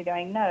a menu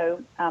going,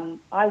 no,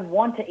 I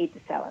want to eat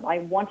the salad. I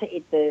want to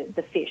eat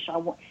the fish.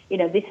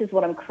 This is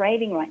what I'm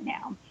craving right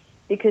now,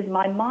 because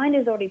my mind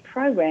is already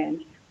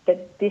programmed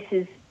that this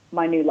is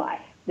my new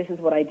life. This is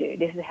what I do.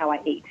 This is how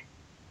I eat.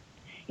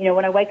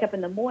 When I wake up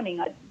in the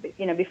morning,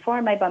 before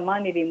I made my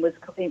mind movie and was,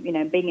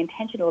 being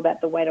intentional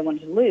about the weight I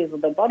wanted to lose or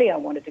the body I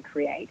wanted to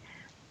create,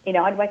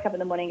 I'd wake up in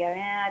the morning and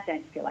go, I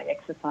don't feel like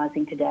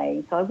exercising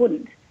today, so I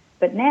wouldn't.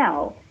 But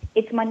now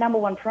it's my number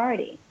one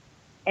priority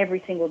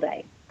every single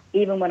day,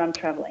 even when I'm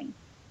traveling.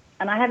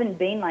 And I haven't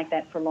been like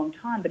that for a long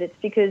time, but it's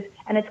because,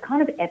 and it's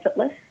kind of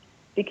effortless,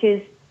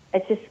 because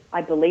it's just,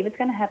 I believe it's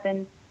going to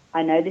happen.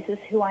 I know this is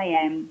who I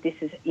am. This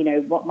is,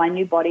 what my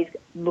new body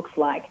looks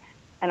like.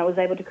 And I was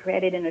able to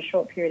create it in a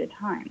short period of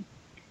time.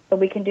 But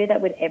we can do that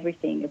with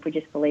everything if we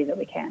just believe that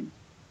we can.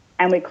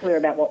 And we're clear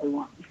about what we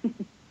want.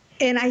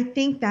 And I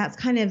think that's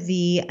kind of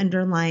the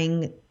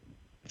underlying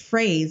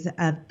phrase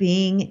of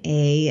being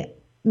a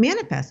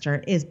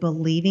manifestor, is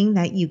believing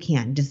that you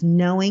can, just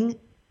knowing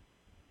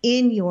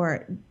in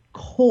your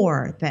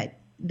core that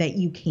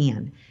you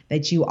can,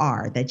 that you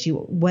are, that you,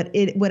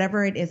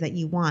 whatever it is that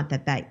you want,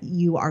 that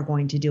you are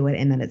going to do it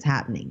and that it's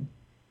happening.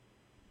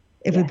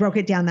 If we broke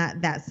it down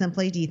that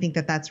simply, do you think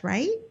that that's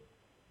right?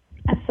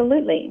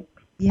 Absolutely.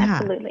 Yeah.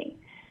 Absolutely.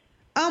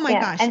 Oh my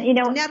gosh. And,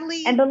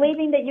 Natalie, and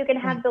believing that you can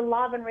have the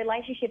love and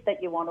relationship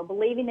that you want, or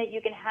believing that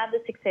you can have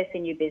the success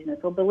in your business,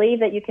 or believe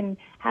that you can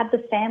have the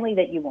family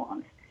that you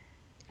want.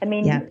 I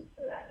mean, the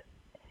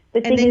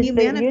thing and then is, you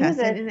manifest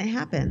it and it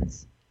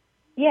happens.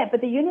 Yeah, but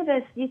the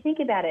universe, you think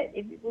about it,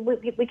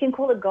 we can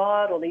call it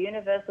God or the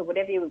universe or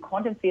whatever you would,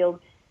 quantum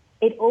field,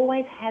 it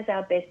always has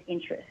our best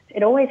interest.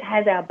 It always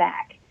has our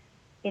back.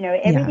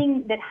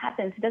 Everything that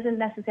happens doesn't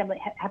necessarily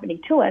happening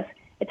to us,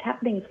 it's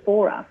happening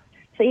for us.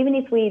 So even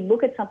if we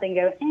look at something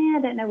and go, I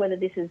don't know whether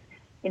this is,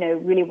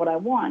 really what I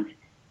want,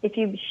 if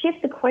you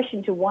shift the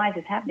question to why is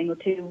this happening, or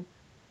to,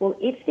 well,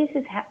 if this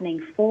is happening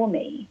for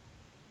me,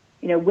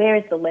 where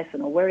is the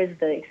lesson, or where is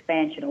the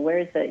expansion, or where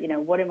is the,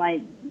 what am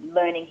I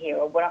learning here,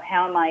 or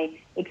how am I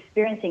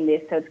experiencing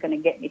this so it's going to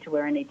get me to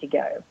where I need to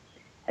go?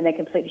 And that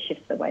completely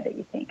shifts the way that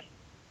you think.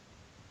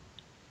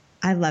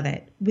 I love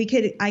it.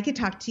 I could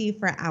talk to you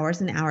for hours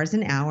and hours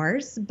and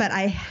hours, but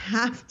I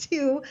have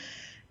to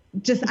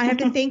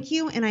thank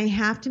you. And I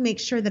have to make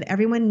sure that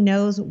everyone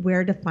knows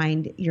where to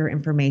find your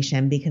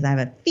information, because I have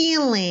a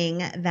feeling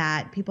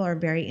that people are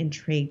very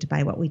intrigued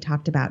by what we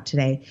talked about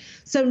today.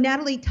 So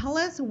Natalie, tell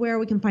us where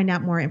we can find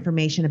out more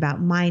information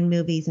about Mind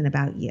Movies and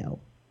about you.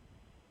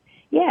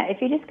 Yeah,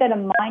 if you just go to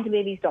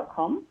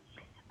mindmovies.com,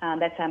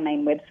 that's our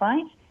main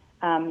website.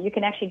 You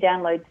can actually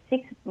download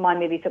 6 Mind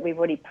Movies that we've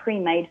already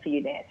pre-made for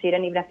you there. So you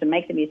don't even have to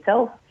make them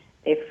yourself.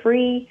 They're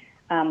free,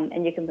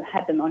 and you can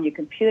have them on your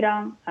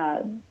computer,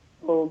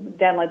 or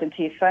download them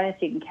to your phone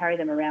so you can carry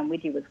them around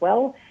with you as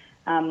well.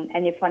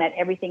 And you'll find out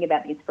everything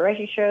about the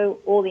Inspiration Show.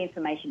 All the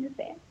information is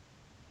there.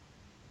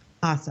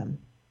 Awesome.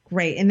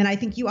 Great. And then I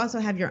think you also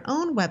have your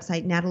own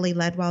website,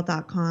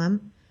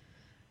 NatalieLedwell.com,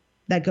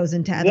 that goes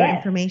into other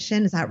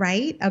information. Is that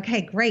right?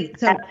 Okay, great.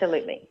 So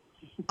absolutely.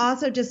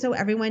 Also, just so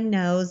everyone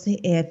knows,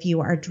 if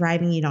you are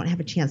driving, you don't have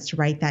a chance to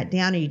write that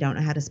down, or you don't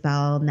know how to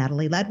spell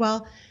Natalie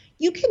Ledwell,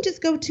 you can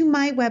just go to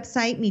my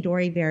website,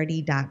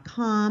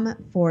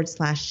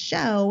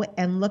 midoriverity.com/show,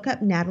 and look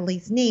up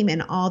Natalie's name,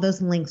 and all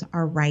those links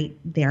are right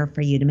there for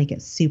you to make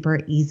it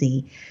super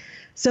easy.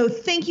 So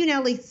thank you,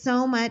 Natalie,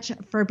 so much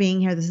for being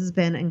here. This has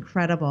been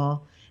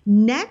incredible.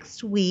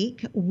 Next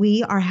week,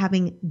 we are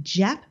having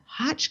Jeff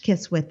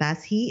Hotchkiss with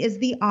us. He is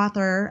the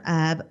author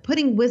of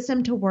Putting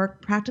Wisdom to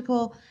Work,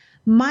 Practical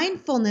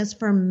Mindfulness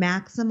for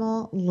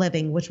Maximal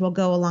Living, which will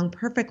go along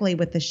perfectly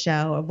with the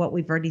show of what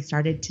we've already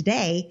started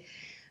today.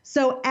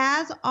 So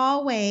as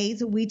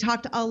always, we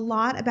talked a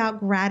lot about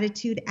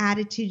gratitude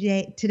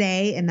attitude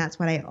today, and that's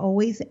what I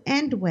always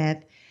end with.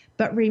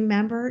 But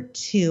remember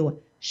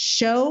to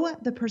show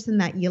the person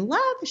that you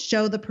love,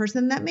 show the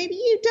person that maybe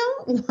you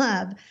don't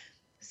love,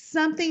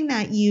 something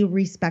that you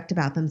respect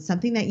about them,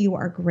 something that you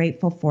are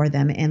grateful for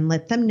them, and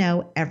let them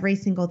know every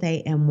single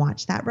day, and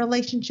watch that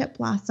relationship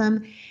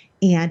blossom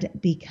and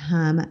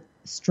become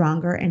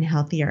stronger and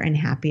healthier and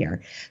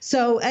happier.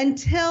 So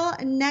until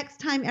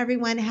next time,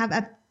 everyone, have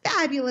a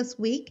fabulous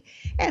week,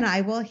 and I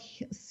will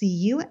see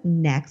you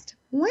next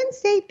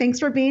Wednesday. Thanks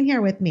for being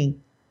here with me.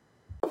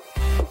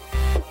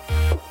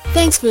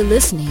 Thanks for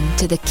listening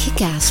to the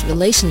Kick-Ass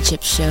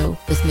Relationship Show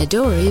with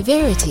Midori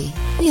Verity.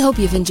 We hope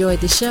you've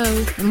enjoyed the show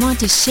and want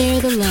to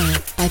share the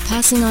love by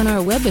passing on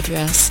our web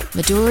address,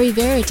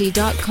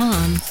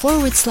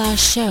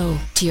 midoriverity.com/show,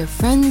 to your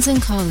friends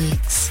and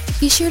colleagues.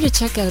 Be sure to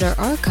check out our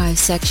archive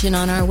section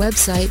on our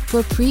website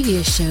for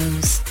previous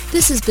shows.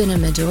 This has been a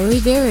Midori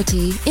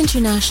Verity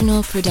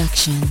International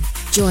production.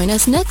 Join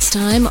us next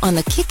time on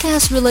the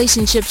Kick-Ass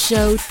Relationship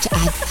Show to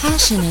add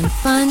passion and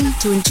fun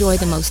to enjoy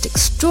the most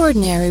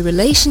extraordinary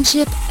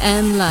relationship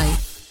and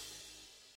life.